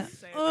done?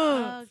 So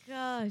Oh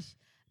gosh.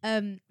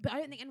 But I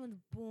don't think anyone's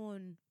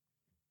born.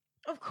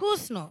 Of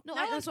course not. No,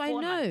 No that's one's what I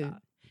born like know.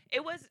 that.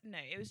 It was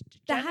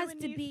There has to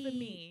genuinely be- for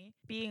me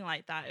being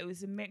like that. It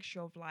was a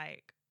mixture of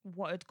like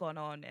what had gone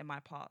on in my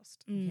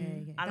past.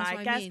 Okay. And That's I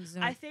what guess mean, so-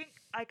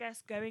 I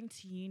guess going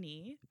to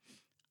uni,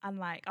 and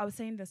like I was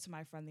saying this to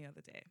my friend the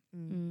other day.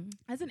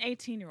 As an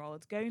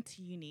 18-year-old going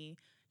to uni,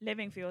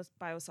 living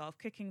by yourself,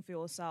 cooking for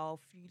yourself,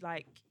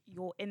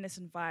 you're in this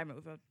environment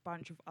with a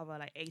bunch of other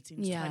like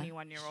 18 to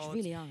 21-year-olds.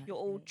 Really are. You're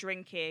all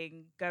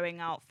drinking, going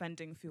out,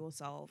 fending for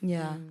yourself.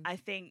 Yeah. I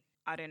think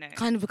I don't know.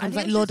 Kind of becomes think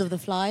like it was Lord just- of the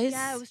Flies.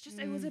 Yeah, it was just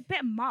it was a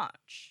bit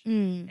much.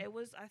 Mm.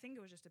 I think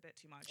it was just a bit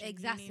too much. It And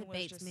uni was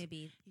exacerbates just-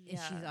 maybe issues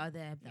yeah, that are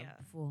there yeah.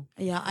 before.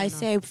 Yeah, Fair I enough.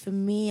 say for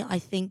me, I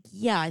think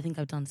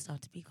I've done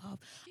stuff to be off.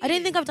 I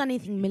don't think I've done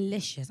anything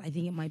malicious. I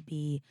think it might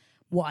be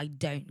what I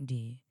don't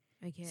do.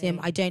 Okay. Same,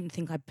 I don't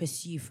think I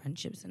pursue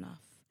friendships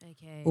enough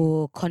Okay.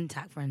 or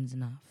contact friends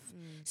enough.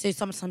 Mm. So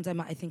sometimes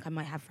I think I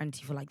might have friends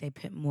who feel like they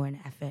put more in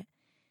effort,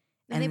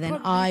 And they and then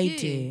probably I do.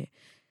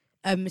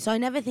 do. So I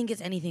never think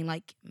it's anything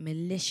like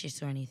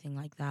malicious or anything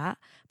like that.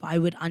 But I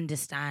would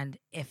understand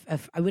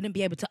if I wouldn't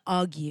be able to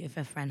argue if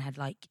a friend had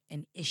like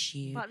an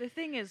issue. But the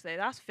thing is, though,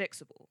 that's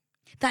fixable.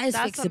 That is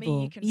that's something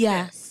fixable. you can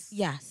Yes, fix.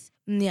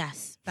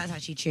 yes, that's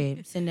actually true.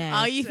 So no.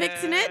 Are you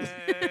fixing it?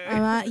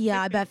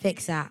 Yeah, I better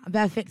fix that. I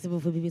better fix it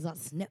before people start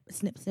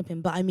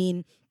snipping. But I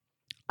mean,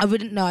 I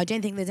wouldn't know. I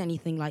don't think there's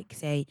anything like,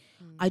 say,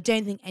 I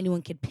don't think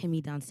anyone could pin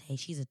me down and say, hey,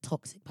 she's a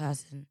toxic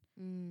person.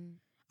 Mm.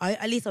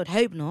 At least I would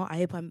hope not. I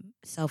hope I'm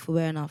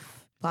self-aware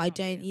enough. But I Not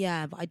don't, you.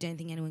 but I don't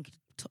think anyone could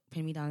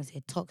pin me down and say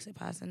a toxic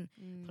person.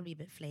 Mm. Probably a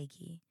bit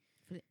flaky,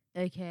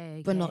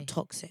 Okay. but not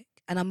toxic.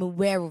 And I'm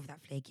aware of that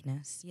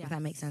flakiness, if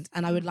that makes Yes. sense.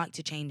 And I would like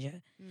to change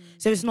it. Mm.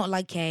 So it's not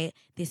like, hey,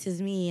 this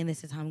is me and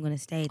this is how I'm going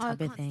to stay Oh, I type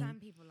can't of thing.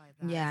 stand people like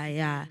that. Yeah, It's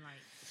yeah. really, like-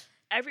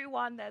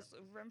 Everyone, there's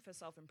room for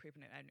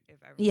self-improvement if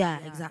everyone. Yeah,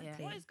 Yeah,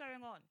 exactly. What is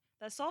going on?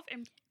 There's self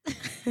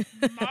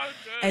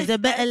As a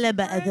bit,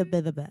 There's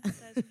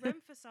bit. room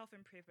for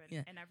self-improvement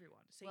Yeah. in everyone.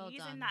 So Well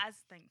using done. that as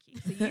thank you.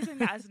 So using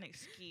that as an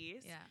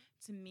excuse Yeah.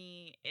 to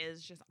me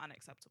is just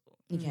unacceptable.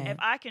 Okay. If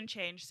I can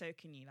change, so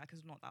can you. Like,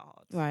 it's not that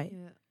hard. Right.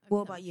 Yeah. What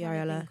I'm about you,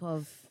 trying to Ariella? think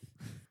of-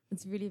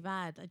 It's really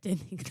bad. I don't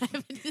think I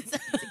ever deserve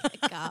to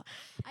get cut.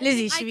 I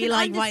Lizzie, think I should we, can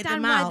like, write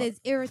understand them why out? there's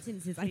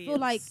irritances. I feel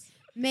like Please.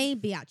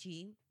 maybe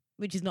actually,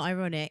 which is not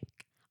ironic,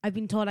 I've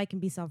been told I can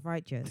be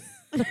self-righteous.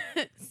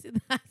 So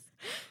that's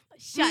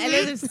shut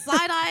Elizabeth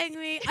side-eyeing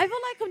me. I feel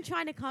like I'm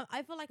trying to come.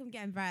 I feel like I'm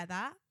getting better at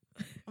that.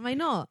 Am I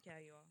not? Yeah,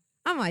 you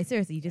are. Am I?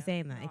 Seriously, you just Yeah.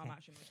 saying that? No, I'm Okay.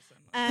 actually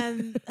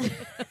noticing that.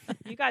 Um,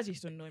 You guys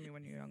used to annoy me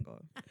when you were younger.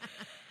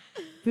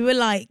 We were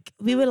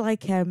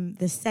like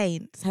the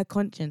saints, her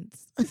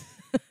conscience.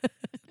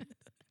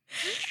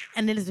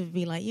 And Elizabeth would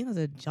be like, you guys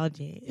are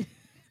judgy.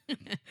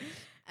 Probably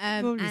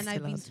and I've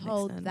still been has to make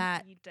told sense.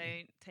 that You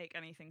don't take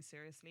anything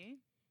seriously.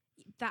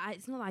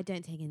 it's not that I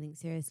don't take anything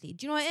seriously.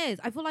 Do you know what it is?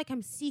 I feel like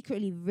I'm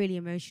secretly really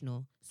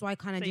emotional, so I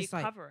kind So of you just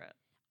like cover it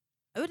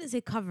I wouldn't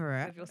say cover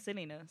it. with your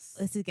silliness.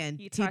 This is getting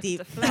You too try to deep.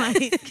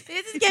 deflect.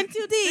 This is getting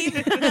too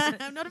deep.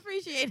 I'm not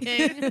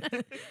appreciating.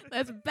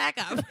 Let's back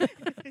up.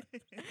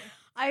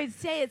 I would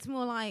say it's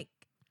more like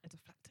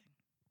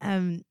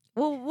Deflecting.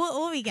 well, what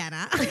are we getting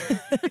at?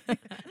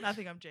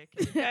 Nothing, I'm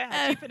joking. Go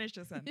ahead, you finish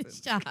your sentence.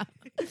 Shut up.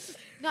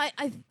 No,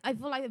 I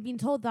feel like I've been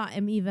told that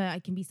either I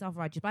can be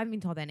self-righteous, but I haven't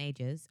been told that in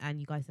ages, and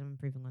you guys are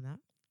improving on that.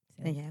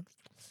 So. Okay.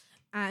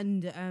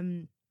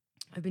 And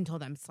I've been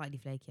told that I'm slightly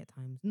flaky at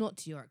times, not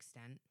to your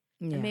extent.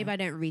 Yeah. And maybe I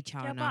don't reach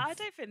out Yeah, but enough. I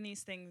don't think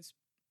these things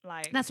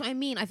like. That's what I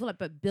mean. I feel like,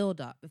 but build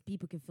up. If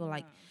people can feel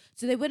like, No,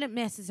 so they wouldn't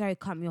necessarily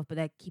cut me off, but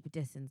they keep a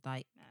distance,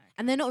 like, no.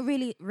 and they're not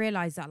really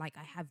realize that like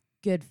I have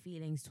good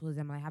feelings towards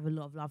them. I have a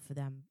lot of love for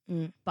them,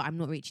 Mm. but I'm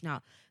not reaching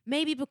out.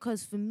 Maybe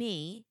because for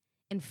me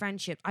in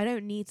friendship, I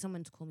don't need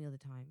someone to call me all the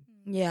time.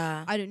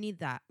 Yeah. I don't need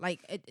that. Like,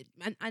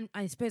 and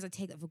I suppose I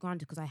take that for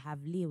granted because I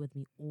have Leah with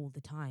me all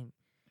the time.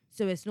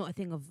 So it's not a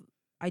thing of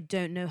I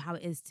don't know how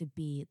it is to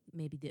be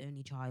maybe the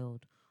only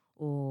child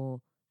or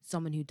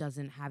someone who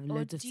doesn't have Or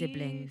loads of do you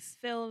siblings.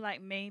 feel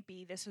like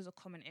maybe this is a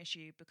common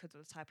issue because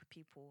of the type of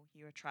people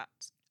you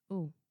attract?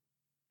 Oh,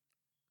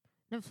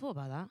 never thought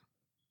about that.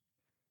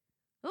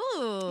 Ooh.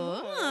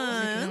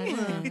 Oh,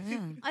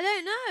 Yeah. I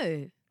don't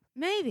know.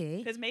 Maybe.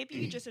 Because maybe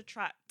you just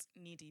attract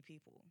needy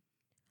people.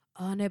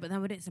 Oh no, but then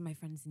I wouldn't say my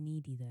friend's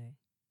needy though.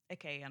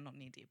 Okay, yeah, not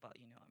needy, but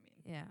you know what I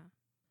mean. Yeah.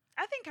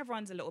 I think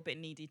everyone's a little bit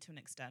needy to an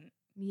extent.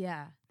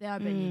 Yeah, they are a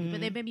bit needy, but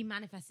they Mm. maybe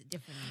manifest it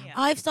differently. Yeah.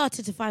 I've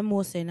started to find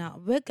more so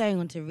now. We're going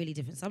on to a really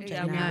different subject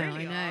Yeah, I we know, now.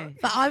 really I know. are.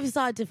 But I've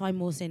started to find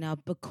more so now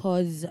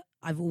because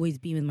I've always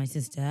been with my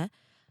sister.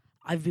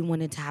 I've been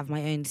wanting to have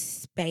my own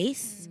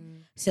space.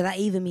 Mm. So that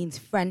even means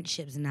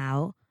friendships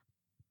now.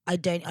 I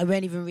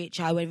won't even reach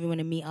out, I won't even want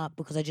to meet up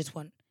because I just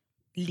want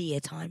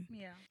Leah time.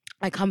 Yeah.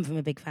 I come from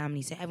a big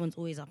family, so everyone's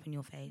always up in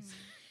your face.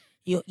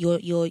 You're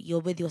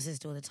with your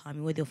sister all the time,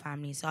 you're with your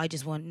family. So I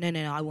just want no,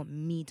 I want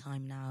me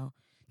time now.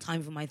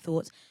 Time for my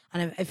thoughts.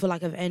 And I feel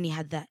like I've only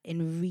had that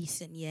in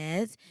recent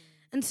years.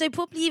 And so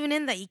probably even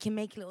in that you can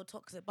make a little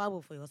toxic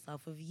bubble for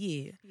yourself of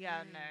you.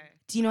 Yeah, no.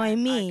 Do you know what I I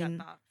mean?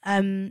 get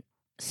that.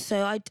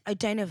 So I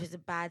don't know if it's a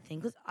bad thing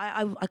because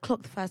I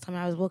clocked the first time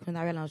I was walking with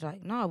Ariel and I was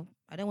like, no,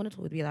 I don't want to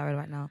talk with Ariel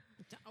right now.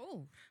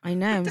 Oh, I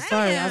know, I'm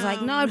sorry. I was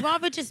like, no, I'd Damn.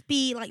 rather just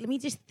be like, let me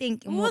just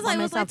think and what walk by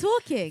was I myself.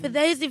 talking? For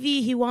those of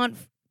you who aren't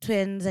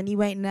twins and you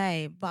won't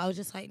know, but I was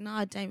just like, no,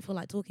 I don't feel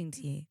like talking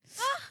to you.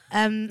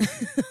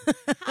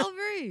 How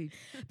rude.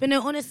 But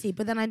no, honestly,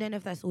 but then I don't know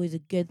if that's always a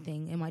good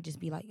thing. It might just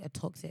be like a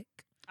toxic.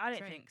 I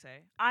don't Right. think so.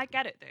 I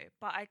get it though,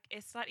 but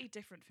it's slightly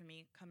different for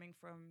me coming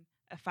from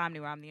a family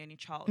where I'm the only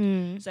child.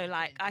 Mm. So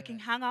like do I can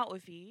it. hang out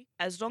with you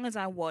as long as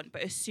I want,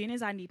 but as soon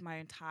as I need my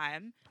own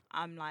time,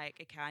 I'm like,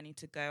 okay, I need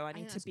to go. I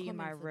think need to that's be in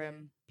my common for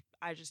room.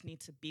 I just need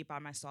to be by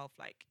myself,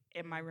 like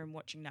in my room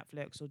watching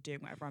Netflix or doing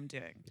whatever I'm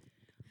doing.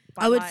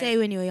 But I would like, say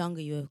when you were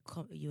younger, you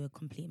were a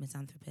complete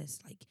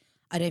misanthropist. Like,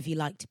 I don't know if you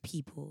liked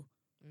people.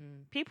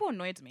 people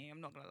annoyed me. I'm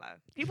not gonna lie.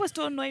 People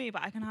still annoy me,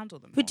 but I can handle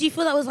them. But do you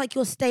feel that was like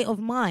your state of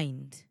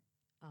mind?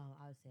 Oh,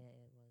 I would say it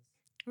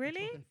was.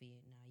 really? Talking for you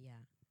now, yeah.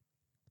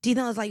 Do you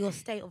think that was like your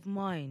state of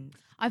mind?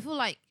 I feel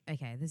like,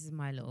 okay, this is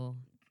my little.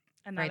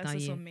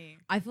 Analysis you. on me.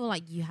 I feel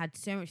like you had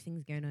so much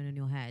things going on in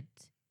your head.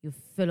 You're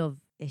full of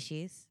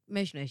issues,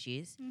 emotional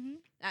issues. Mm-hmm.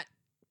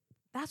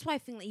 That's why I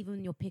think that even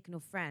when you're picking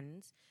your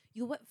friends,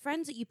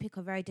 friends that you pick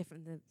are very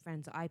different than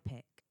friends that I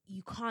pick.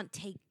 You can't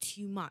take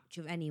too much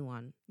of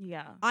anyone.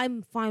 Yeah.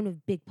 I'm fine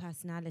with big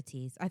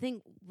personalities. I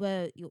think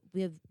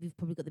we've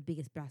probably got the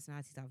biggest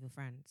personalities out of your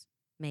friends.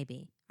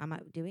 Maybe.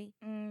 Do we?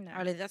 No.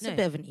 Really, that's No. a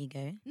bit of an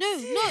ego.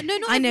 No,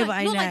 not I know, like, but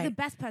I not like know. the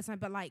best person,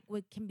 but like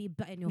we can be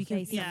better in your We can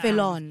face. Yeah. fill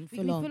sometimes. on, We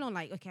fill can on. feel on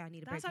like, okay, I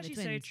need a break That's from the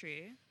actually so twins.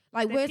 true.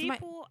 Like, The where's my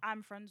people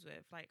I'm friends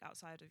with, like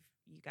outside of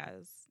you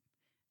guys,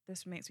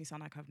 this makes me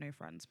sound like I have no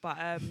friends, but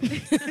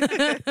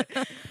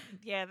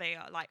yeah, they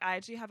are. Like I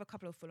do have a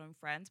couple of full-on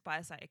friends, but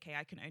it's like, okay,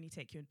 I can only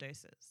take you in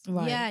doses.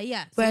 Right.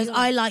 Yeah. So Whereas you're-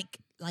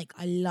 I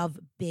I love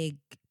big,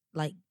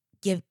 like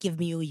give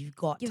me all you've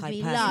got Give type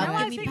me person. love, No, give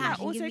I me think that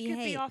passion, also give me could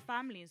be hate. our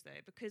families though,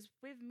 because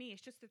with me,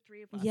 it's just the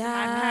three of us. Yeah,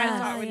 My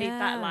parents aren't really yeah.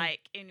 that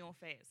like in your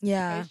face.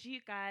 Yeah. Whereas you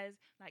guys,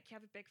 like you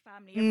have a big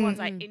family, everyone's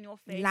like Mm-mm. in your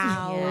face,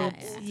 Loud,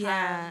 all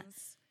yeah.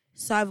 times.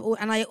 So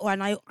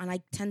I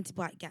tend to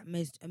like get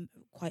most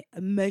quite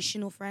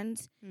emotional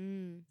friends.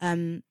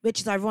 Which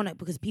is ironic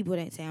because people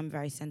don't say I'm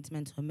very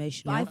sentimental,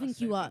 emotional. But I That's think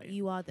so you are. funny.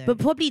 You are though. but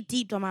probably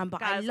deep down, man.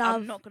 But Guys, I love.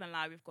 I'm not gonna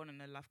lie, we've gone on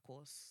a love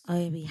course. Oh,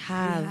 we we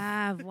have.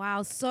 have.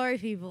 Wow. Sorry,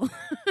 people.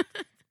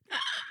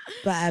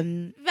 But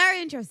Very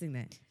interesting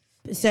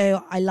though.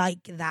 so I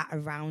like that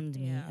around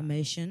me, Yeah.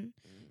 emotion.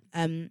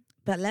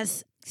 But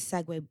let's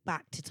segue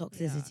back to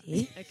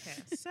toxicity.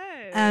 Okay, so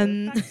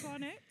Um, back to our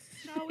notes,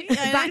 shall we?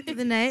 Back to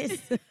the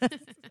notes.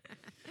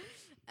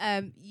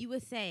 You were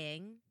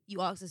saying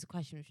you asked us a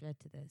question which led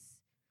to this.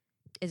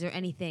 Is there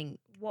anything?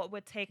 What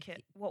would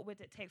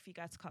it take for you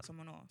guys to cut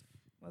someone off?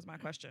 Was my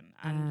question,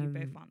 and you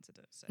both answered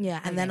it. So.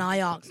 Yeah, and then Okay. I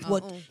asked,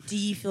 what Oh. do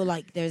you feel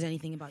like there's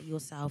anything about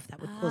yourself that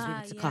would cause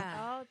people to cut?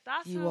 yeah. Oh,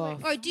 that's You how are.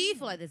 it Or do you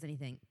feel like there's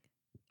anything?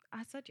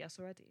 I said yes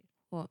already.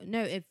 Well,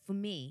 no. If for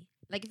me,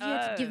 like if you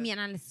had to give Oh. me an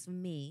analysis for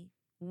me,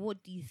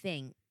 what do you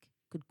think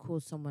could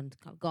cause someone to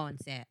go on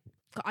say it?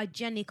 'Cause I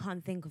genuinely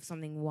can't think of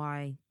something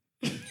why.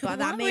 But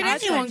that Why may would be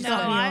anyone so- No,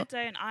 cut me I off?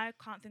 don't. I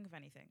can't think of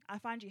anything. I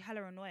find you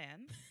hella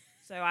annoying,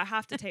 so I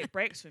have to take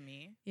breaks for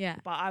me. Yeah.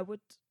 But I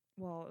would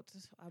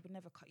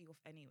never cut you off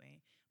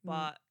anyway.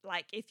 But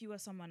like, if you were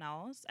someone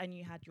else and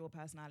you had your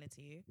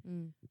personality,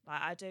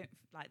 like I don't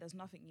like. There's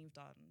nothing you've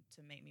done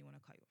to make me want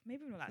to cut you off.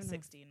 Maybe when we're like Enough.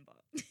 16,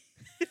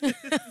 but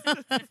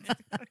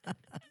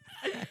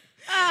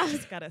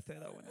just gotta throw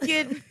that one.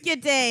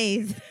 Good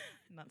days.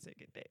 Not so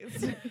good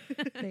days.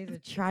 These are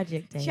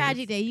tragic days.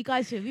 Tragic day. You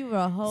guys should. We were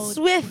a whole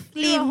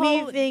Swiftly You're a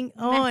whole moving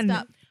on. messed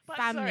up But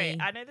family. sorry,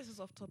 I know this is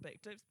off topic,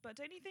 but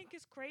don't you think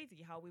it's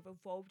crazy how we've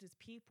evolved as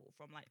people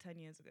from like 10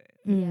 years ago?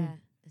 Mm. Yeah,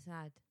 it's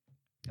sad.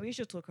 We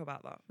should talk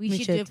about that. We We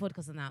should do a should.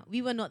 podcast on that.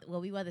 We were not. Well,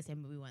 we were the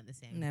same, but we weren't the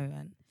same. No, we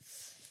won't.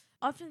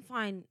 I often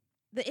find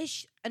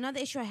another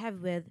issue I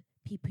have with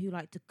people who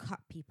like to cut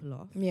people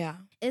off Yeah.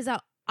 is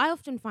that I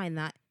often find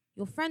that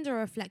your friends are a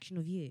reflection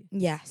of you.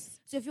 Yes.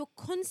 So if you're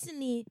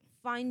constantly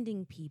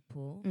finding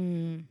people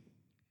Mm.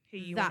 Who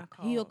you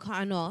who you're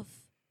cutting off,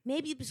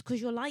 maybe it's because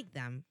you're like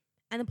them,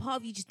 and a part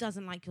of you just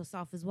doesn't like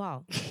yourself as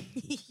well.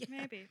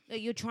 Maybe.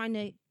 Like you're trying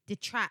to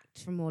detract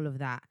from all of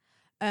that.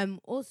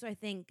 Also, I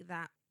think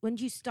that when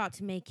you start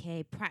to make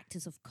a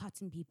practice of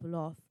cutting people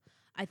off,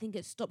 I think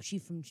it stops you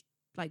from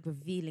like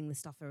revealing the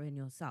stuff that are in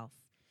yourself.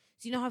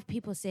 So you know how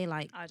people say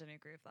like, I don't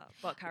agree with that,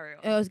 but carry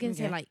on. I was going to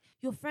say Okay. like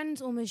your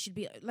friends almost should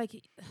be like,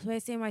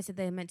 same way I said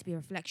they're meant to be a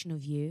reflection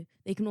of you.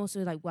 They can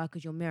also like work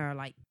as your mirror.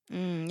 Like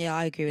Yeah,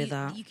 I agree with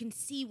that. you can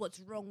see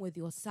what's wrong with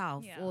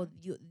yourself Yeah. or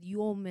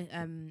your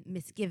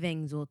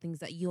misgivings or things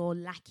that you're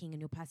lacking in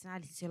your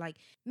personality. So like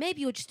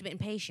maybe you're just a bit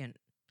impatient,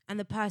 and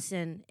the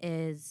person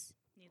is.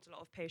 Needs a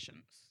lot of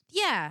patience.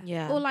 Yeah.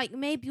 Yeah. Or like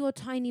maybe you're a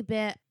tiny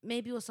bit,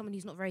 maybe you're someone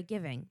who's not very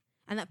giving.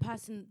 And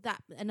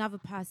that another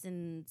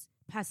person's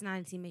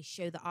personality may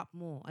show that up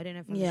more. I don't know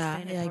if I'm Yeah,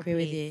 explaining it I agree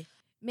with properly. you.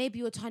 Maybe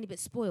you're a tiny bit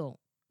spoiled.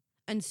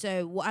 And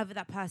so whatever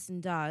that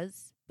person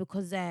does,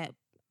 because they're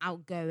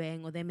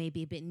outgoing or they may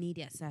be a bit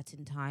needy at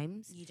certain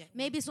times, You don't.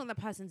 maybe it's not that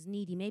person's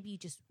needy. Maybe you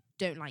just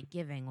don't like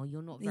giving or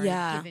you're not very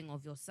Yeah. giving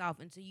of yourself.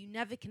 And so you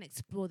never can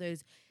explore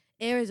those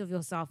areas of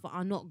yourself that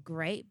are not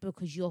great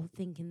because you're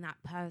thinking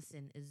that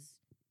person is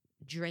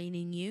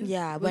draining you.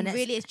 Yeah, When when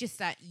really it's just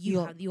that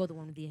you're- you're the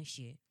one with the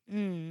issue.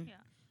 Mm.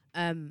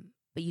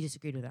 But you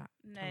disagreed with that.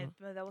 No,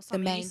 but there was The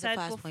something main- you the said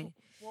first before. point.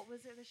 What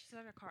was it that she said?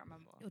 I can't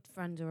remember. Your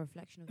friends are a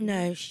reflection of you.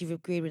 No, she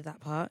agreed with that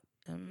part.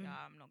 Yeah,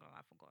 I'm not gonna lie,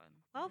 I've forgotten.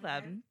 Well No.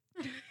 then.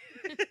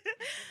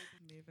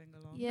 Moving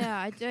along. Yeah,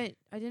 I don't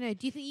know.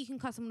 Do you think you can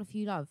cut someone off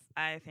you love?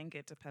 I think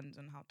it depends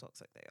on how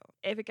toxic they are.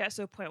 If it gets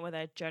to a point where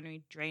they're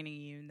generally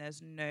draining you and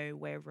there's no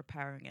way of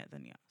repairing it,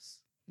 then yes.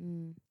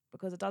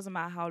 Because it doesn't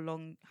matter how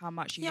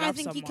much you Yeah, love I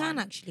think someone. you can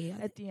actually.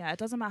 It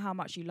doesn't matter how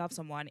much you love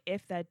someone.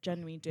 If they're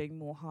genuinely doing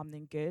more harm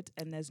than good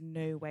and there's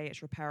no way it's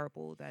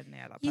repairable, then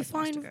yeah, that You person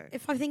has to find, go.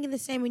 if I'm thinking the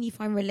same when you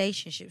find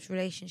relationships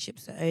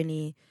are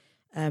only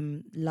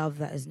love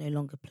that is no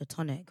longer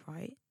platonic,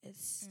 right?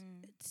 It's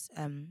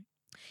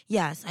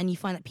yes, and you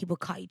find that people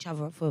cut each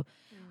other up for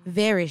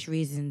various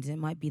reasons. It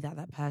might be that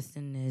that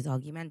person is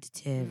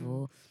argumentative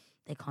or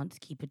they can't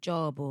keep a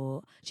job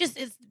or just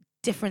it's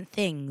different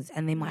things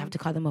and they might have to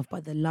cut them off,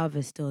 but the love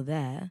is still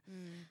there.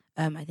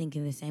 I think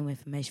in the same way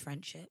for most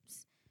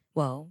friendships,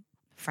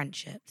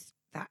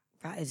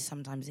 that is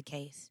sometimes the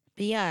case.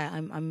 But yeah,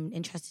 I'm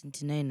interested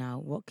to know now,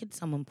 what could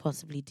someone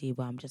possibly do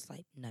where I'm just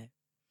like, no.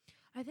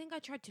 I think I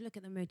tried to look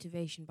at the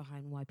motivation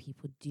behind why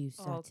people do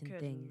certain good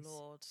things.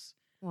 Lord.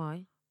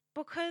 Why?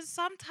 Because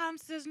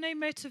sometimes there's no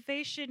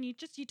motivation. You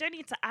don't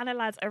need to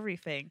analyze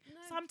everything. No.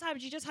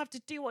 Sometimes you just have to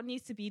do what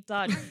needs to be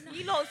done.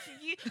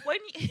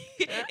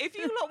 If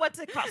you lot were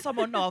to cut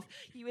someone off,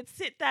 you would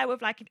sit there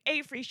with like an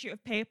A3 sheet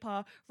of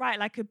paper, write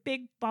like a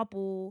big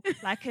bubble,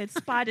 like a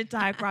spider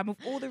diagram of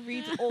all the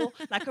reasons, or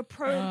like a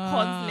pro and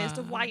cons list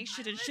of why you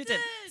should and shouldn't.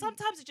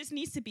 Sometimes it just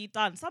needs to be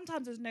done.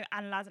 Sometimes there's no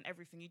analyzing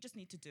everything. You just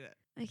need to do it.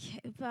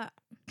 Okay, but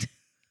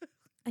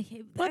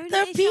okay, But only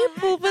they're issue I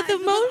people have with that is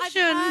because I've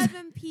emotions. heard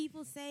when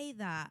people say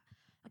that,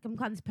 like I'm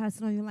cutting this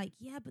person off, you're like,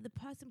 yeah, but the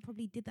person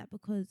probably did that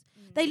because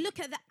they look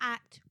at the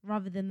act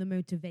rather than the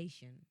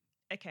motivation.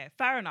 Okay,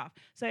 fair enough.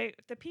 So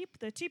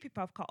the two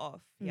people I've cut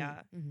off,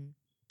 yeah.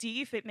 Do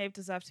you think they've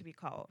deserved to be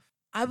cut off?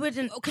 I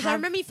wouldn't, Because I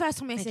remember the first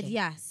time I said Okay.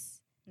 yes,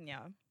 Yeah.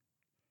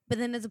 but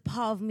then there's a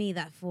part of me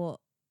that thought,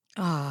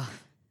 ah,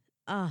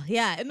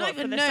 yeah, What, not for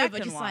even the no, but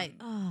second just like,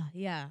 one?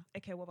 yeah.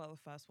 Okay, what about the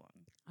first one?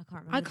 I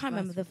can't remember. I can't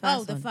remember the one.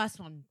 first Oh, the one. first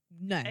one.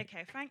 No.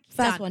 Okay, thank you.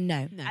 first Done. one,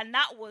 no. No. And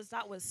that was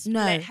No.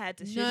 split head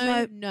decision.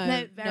 No, No,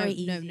 no, very no,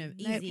 easy. no, No.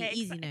 easy, Okay,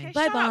 easy, no. okay,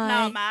 Bye shut up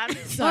now, bye. man. Au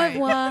Sorry.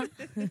 revoir.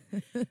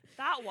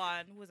 That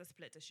one was a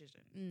split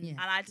decision. Yeah. And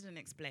I didn't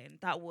explain.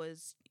 That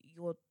was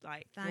you're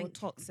Thank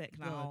toxic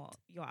now. God.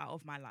 You're out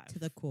of my life. To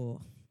the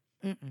core.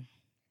 Mm-mm.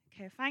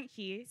 Okay, thank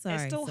you. Sorry,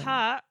 it still sorry.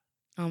 hurt.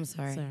 I'm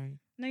sorry. Sorry.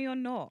 No, you're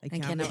not.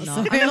 Okay, I'm no, not no.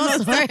 sorry. I'm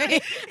not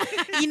sorry.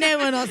 You know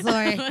we're not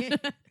sorry.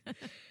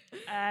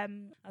 That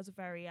was a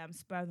very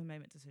spur of the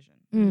moment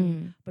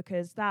decision.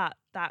 Because that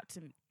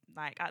to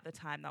like at the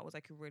time that was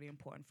like a really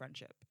important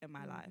friendship in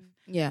my life.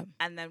 Yeah.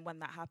 And then when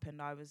that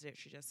happened, I was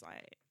literally just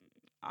like,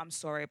 I'm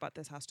sorry, but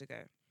this has to go.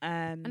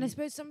 And I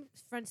suppose some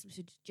friendships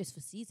are just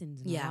for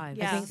seasons in our Yeah. lives.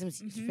 Yeah. I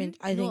think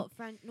I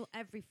think Not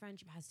every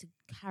friendship has to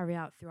carry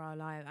out through our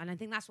life. And I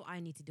think that's what I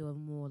need to do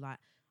more. Like,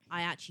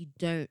 I actually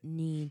don't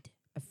need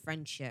a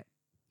friendship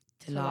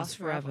to last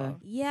forever.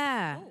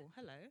 Yeah. Oh,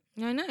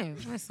 hello. I know.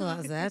 I saw that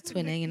was there,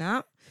 twinning it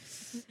up.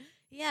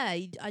 Yeah,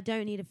 I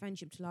don't need a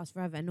friendship to last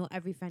forever. And not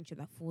every friendship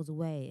that falls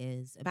away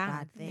is a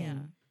bad thing. Yeah.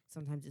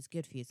 Sometimes it's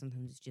good for you.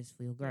 Sometimes it's just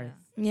for your growth.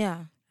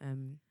 Yeah.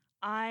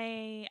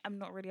 I am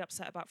not really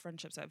upset about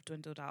friendships that have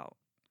dwindled out.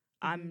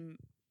 I'm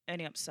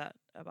only upset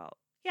about,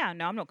 I'm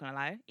not going to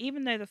lie.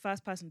 Even though the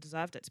first person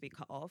deserved it to be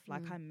cut off,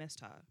 like I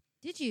missed her.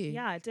 Did you?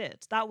 Yeah, I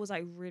did. That was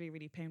like really,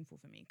 really painful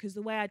for me. Because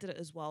the way I did it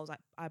as well was like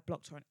I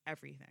blocked her on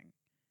everything.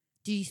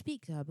 Do you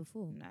speak to her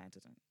before? No, I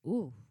didn't.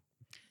 Ooh.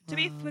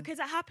 Because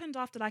it happened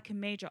after like a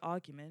major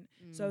argument.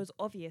 So it was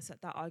obvious that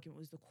argument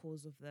was the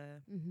cause of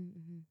the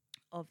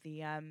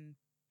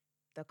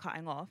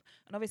cutting off.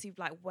 And obviously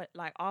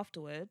like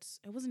afterwards,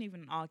 it wasn't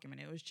even an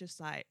argument. It was just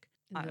like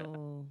I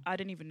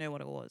didn't even know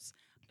what it was.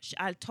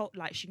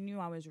 She knew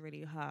I was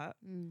really hurt.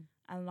 And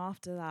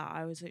after that,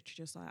 I was literally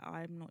just like,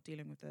 I'm not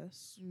dealing with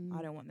this.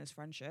 I don't want this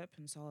friendship.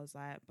 And so I was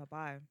like,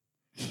 bye-bye.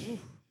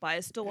 But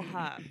it still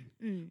hurt.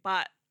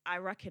 But I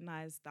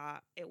recognized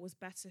that it was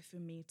better for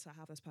me to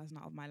have this person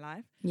out of my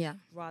life Yeah.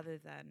 rather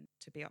than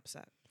to be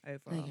upset over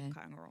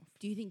cutting her off.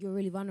 Do you think you're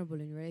really vulnerable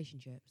in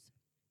relationships?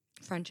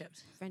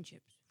 Friendships.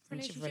 Friendships.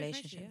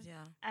 Relationships.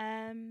 Yeah.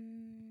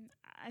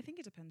 I think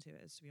it depends who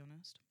it is, to be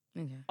honest.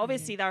 Okay.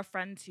 Obviously, there are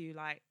friends who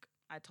like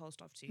I tell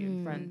stuff to,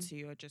 and friends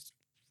who are just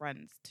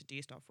friends to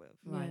do stuff with.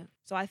 Right. Yeah.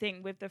 So I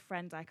think with the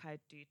friends like I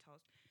do tell.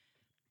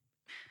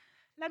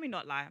 Let me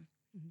not lie.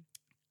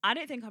 I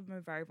don't think I'm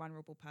a very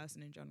vulnerable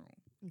person in general.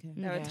 Okay.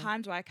 There are Okay.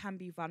 times where I can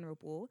be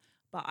vulnerable,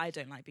 but I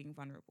don't like being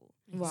vulnerable.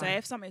 Right. So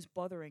if something's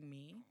bothering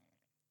me,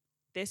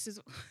 this is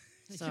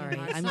Sorry.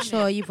 Nice. I'm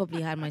sure you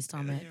probably had my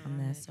stomach from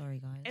there. Sorry,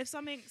 guys. if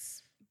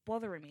something's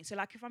bothering me. So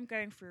like if I'm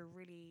going through a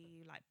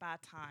really like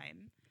bad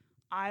time,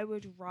 I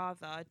would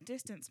rather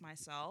distance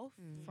myself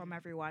from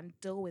everyone,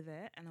 deal with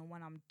it, and then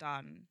when I'm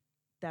done,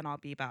 then I'll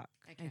be back.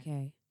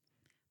 Okay.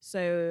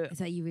 So Is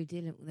that you really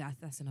dealing with that?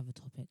 That's another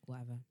topic,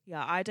 whatever.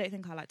 yeah, I don't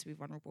think I like to be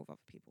vulnerable with other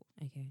people.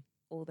 Okay.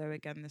 Although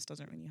again, this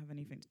doesn't really have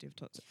anything to do with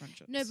toxic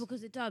friendships. No,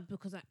 because it does.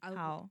 Because I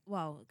How?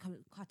 well,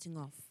 cutting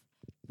off.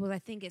 Well, I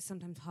think it's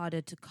sometimes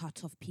harder to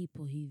cut off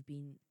people who you've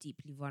been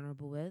deeply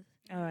vulnerable with.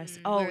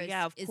 Oh,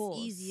 yeah, of course.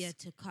 It's easier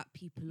to cut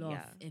people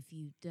off if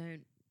you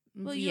don't.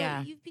 Well,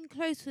 yeah. you've been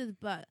close with,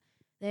 but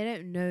they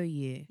don't know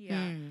you.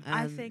 Yeah.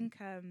 I think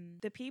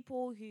the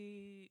people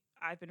who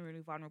I've been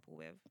really vulnerable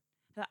with,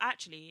 that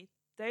actually,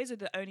 those are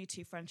the only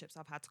 2 friendships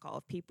I've had to cut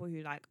off. People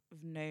who like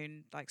have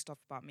known like stuff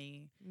about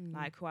me,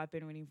 like who I've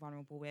been really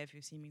vulnerable with,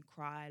 who've seen me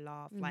cry,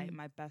 laugh, like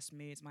my best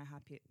moods, my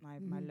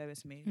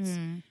lowest moods.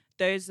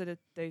 Those are the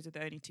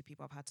only 2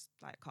 people I've had to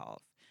like cut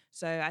off.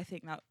 So I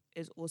think that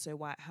is also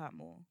why it hurt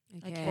more.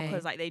 Okay.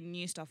 Because like they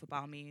knew stuff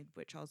about me,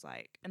 which I was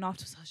like, and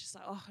afterwards I was just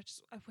like, oh,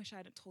 I wish I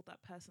hadn't told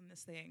that person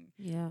this thing.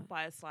 Yeah.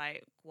 But it's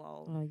like,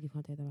 well, Oh, you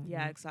can't do that.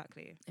 yeah,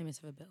 exactly. They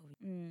must have a bit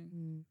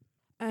of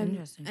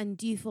Interesting. And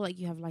do you feel like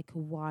you have like a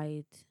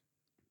wide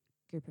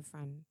group of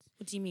friends?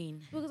 What do you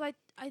mean? Because I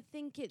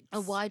think it's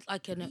A wide,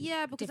 like a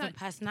because different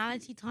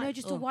personality type? no,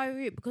 just a wide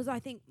group. Because I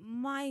think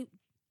my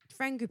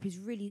friend group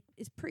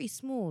is pretty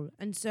small,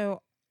 and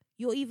so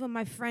you're either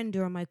my friend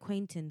or my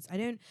acquaintance.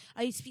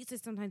 I speak to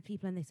sometimes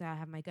people and they say I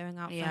have my going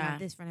out friend, I have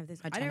this friend, I have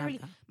this. I don't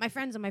really. My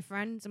friends are my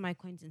friends and my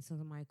acquaintances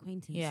are my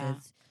acquaintances. Yeah.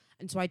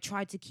 And so I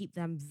try to keep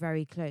them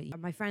very close.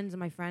 My friends are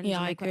my friends. Yeah,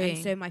 and I and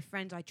agree. so my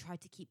friends I try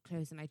to keep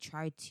close, and I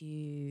try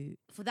to,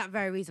 for that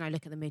very reason, I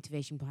look at the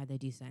motivation behind they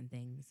do certain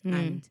things.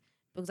 And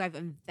because I've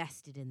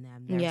invested in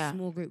them, they're a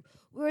small group.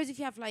 Whereas if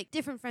you have like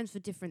different friends for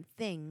different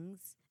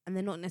things, and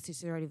they're not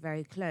necessarily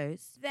very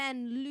close,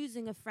 then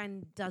losing a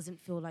friend doesn't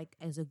feel like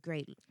as a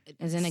great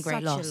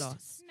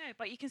loss. No,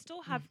 but you can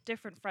still have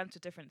different friends for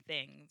different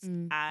things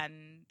Mm.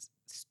 and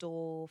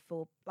still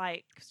feel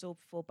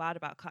bad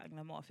about cutting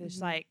them off. It's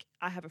like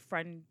I have a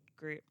friend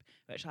group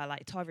which I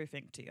like tell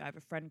everything to. I have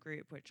a friend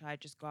group which I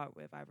just go out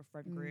with. I have a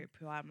friend group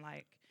who I'm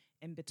like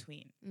in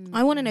between.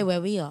 I want to know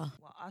where we are.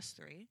 Well, us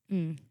 3.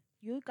 Mm.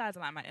 You guys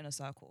are like my inner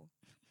circle.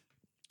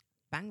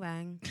 Bang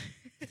bang.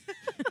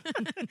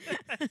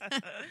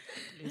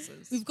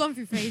 Losers. We've gone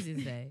through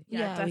phases though.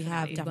 Yeah, we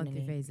have We've gone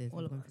definitely. through phases.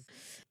 All of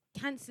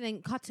us.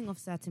 Cutting off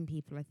certain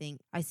people, I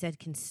think I said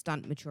can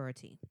stunt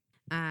maturity.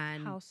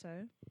 And How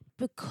so?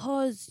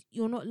 because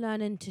you're not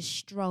learning to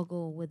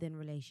struggle within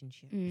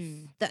relationships.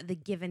 That the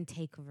give and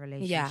take of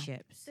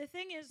relationships. The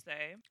thing is,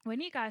 though, when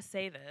you guys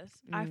say this,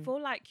 I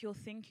feel like you're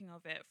thinking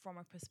of it from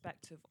a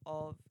perspective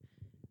of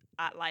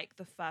at like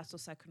the first or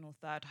second or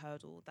third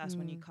hurdle. That's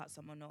when you cut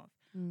someone off.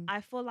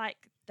 I feel like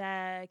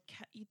there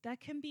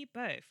can be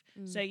both.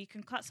 So you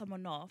can cut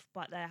someone off,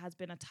 but there has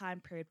been a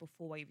time period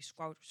before where you've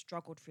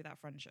struggled through that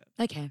friendship.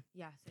 Okay.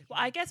 Yes. Well,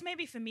 I guess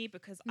maybe for me,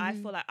 because I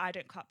feel like I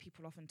don't cut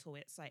people off until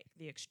it's like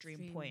the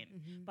extreme point.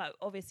 But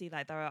obviously,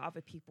 like there are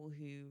other people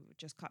who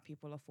just cut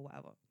people off or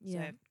whatever.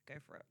 Yeah. So go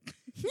for it.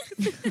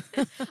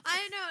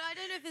 I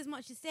don't know if there's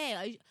much to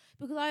say.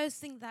 Because I always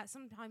think that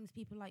sometimes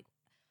people like,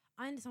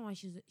 I understand why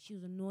she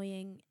was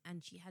annoying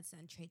and she had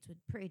certain traits that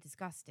were pretty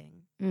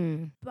disgusting,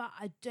 but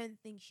I don't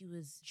think she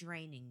was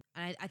draining.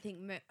 And I think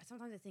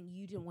sometimes I think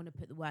you didn't want to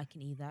put the work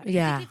in either.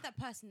 Yeah. If that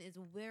person is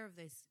aware of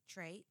those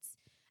traits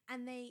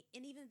and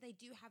even if they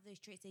do have those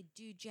traits, they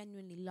do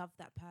genuinely love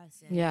that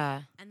person.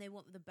 Yeah. And they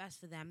want the best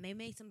for them. They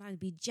may sometimes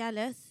be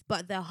jealous,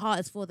 but their heart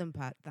is for them,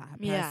 that person.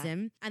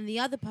 Yeah. And the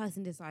other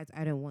person decides,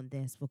 I don't want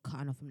this. We're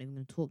cutting off. I'm not even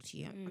going to talk to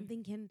you. I'm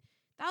thinking,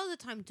 that was a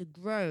time to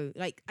grow.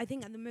 Like, I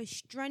think at the most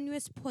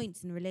strenuous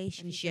points in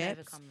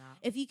relationships,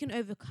 if you can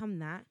overcome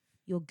that,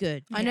 you're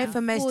good. I know for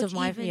most Forge of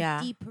my even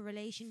deeper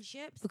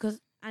relationships. because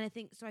And I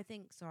think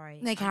sorry.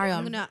 No, carry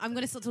on. I'm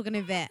gonna stop talking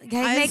a bit.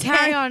 okay,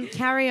 carry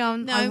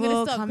on. No, I I'm gonna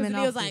will stop come because in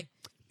Leo's after. like,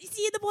 you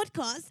see in the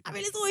podcast, I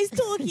mean, it's always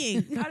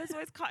talking. God is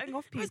always cutting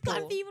off I was people.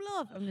 cutting people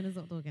off. I'm gonna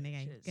stop talking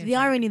again. Go The for it.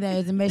 irony though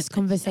is in most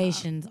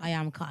conversations I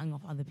am cutting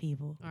off other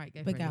people. All right,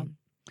 go But for it. go.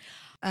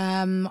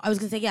 I was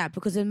gonna say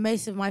because in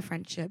most of my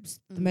friendships,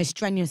 the most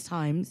strenuous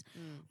times,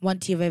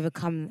 once you've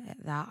overcome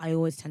that, I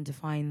always tend to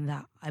find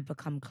that I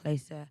become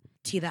closer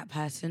to that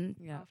person.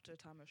 Yeah. After a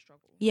time of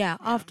struggle. Yeah,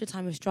 after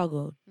time of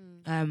struggle.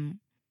 I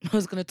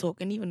was gonna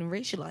talk in even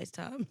racialized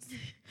terms.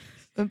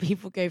 When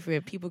people group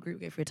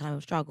go through a time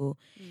of struggle,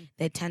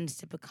 there tends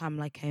to become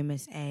like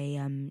almost a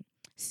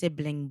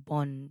sibling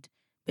bond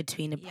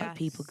between a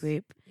people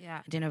group. Yeah.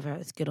 I don't know if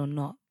it's good or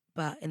not,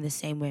 but in the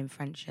same way in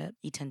friendship,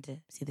 you tend to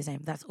see the same.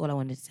 That's all I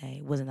wanted to say.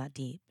 It wasn't that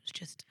deep. It's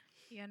just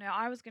Yeah, no,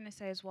 I was going to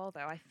say as well,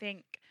 though, I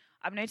think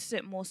I've noticed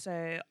it more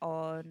so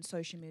on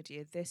social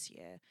media this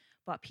year,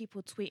 but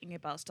people tweeting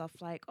about stuff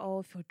like, oh,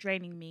 if you're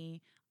draining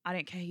me, I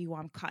don't care who you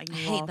are, I'm cutting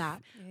you I hate off.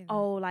 that.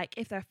 Oh, like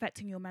if they're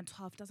affecting your mental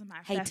health, doesn't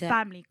matter. If Hate they're it.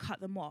 family, cut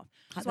them off.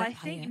 Cut So that- I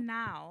think yeah.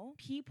 now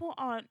people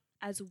aren't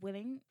as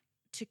willing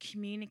to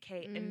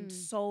communicate and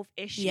solve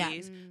issues Yeah.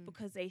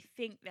 because they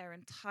think they're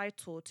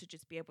entitled to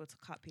just be able to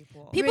cut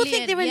people off. People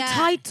think Brilliant, they're yeah.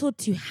 entitled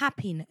to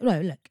happiness.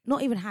 No, look,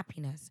 not even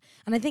happiness.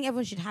 And I think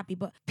everyone should be happy,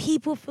 but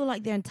people feel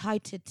like they're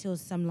entitled to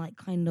some like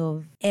kind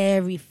of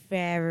airy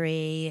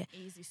fairy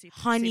Easy, super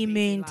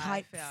honeymoon life,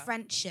 type yeah.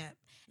 friendship.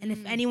 And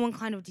if anyone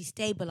kind of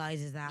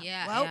destabilizes that,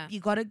 Yeah, well, yeah. you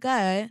gotta go.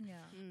 Yeah.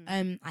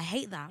 I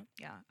hate that.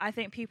 Yeah, I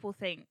think people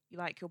think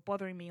like you're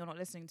bothering me, you're not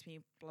listening to me,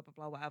 blah blah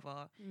blah,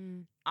 whatever.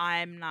 Mm.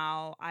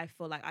 I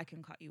feel like I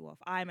can cut you off.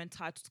 I'm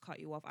entitled to cut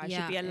you off. I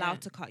should be Yeah, allowed yeah.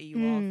 to cut you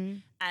off.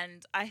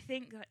 And I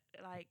think that,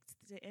 like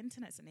the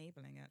internet's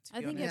enabling it. To I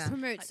be think honest. it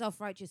promotes Like,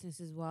 self-righteousness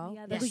as well.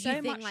 Yeah, Because there's you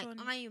so think much like, on-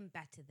 I am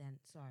better than.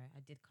 Sorry, I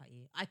did cut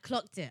you. I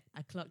clocked it.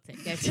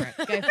 Go for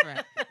it. Go for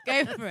it.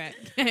 Go for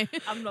it.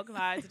 I'm not gonna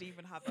lie, I didn't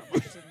even have that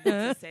much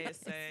to say.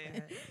 So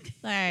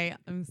Sorry,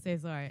 I'm so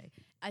sorry.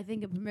 I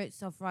think it promotes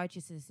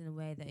self-righteousness in a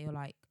way that you're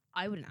like,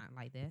 I wouldn't act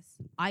like this.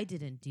 I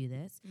didn't do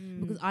this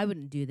because I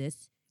wouldn't do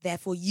this.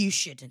 Therefore, you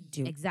shouldn't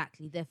do it.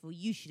 Exactly. Therefore,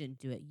 you shouldn't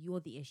do it. You're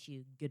the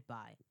issue.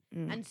 Goodbye.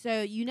 And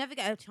so you never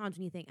get a chance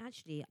when you think,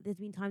 actually, there's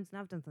been times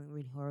when I've done something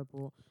really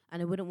horrible and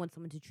I wouldn't want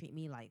someone to treat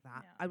me like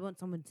that. Yeah. I want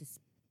someone to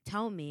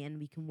tell me and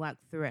we can work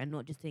through it and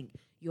not just think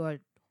you're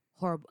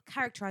horrible.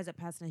 Characterize that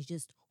person as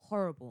just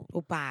horrible.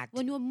 Or bad.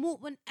 When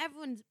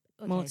everyone's,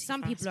 okay,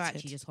 some people are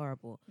actually Multifaceted. just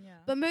horrible. yeah.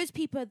 But most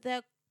people,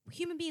 they're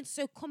human beings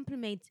so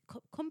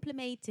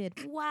complicated.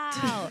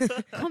 Wow.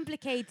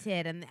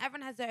 Complicated. And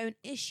everyone has their own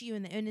issue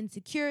and their own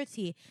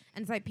insecurity.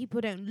 And it's like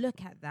people don't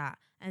look at that.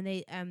 And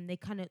they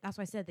kind of, that's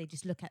why I said they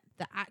just look at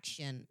the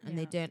action and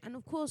they don't. And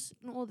of course,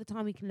 not all the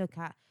time we can look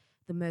at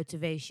the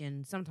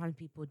motivation. Sometimes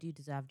people do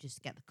deserve just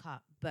to get the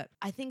cut. But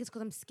I think it's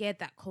because I'm scared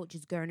that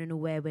culture's going in a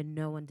way where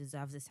no one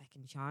deserves a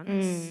second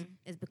chance.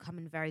 It's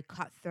becoming very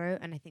cutthroat.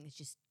 And I think it's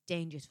just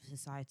dangerous for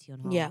society on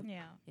whole. Yeah.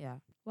 Yeah. Yeah.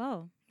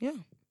 Well, Yeah.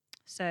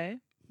 so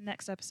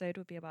next episode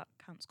will be about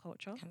cancel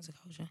culture. Cancel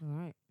culture. All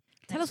right.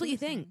 Tell us what you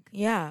think.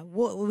 Yeah.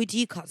 What would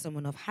you cut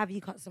someone off? Have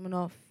you cut someone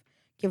off?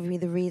 Give me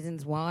the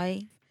reasons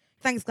why.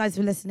 Thanks, guys,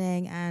 for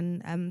listening,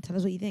 and tell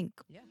us what you think.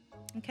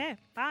 Okay,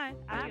 bye.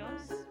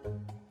 Adios.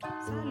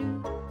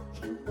 Salut.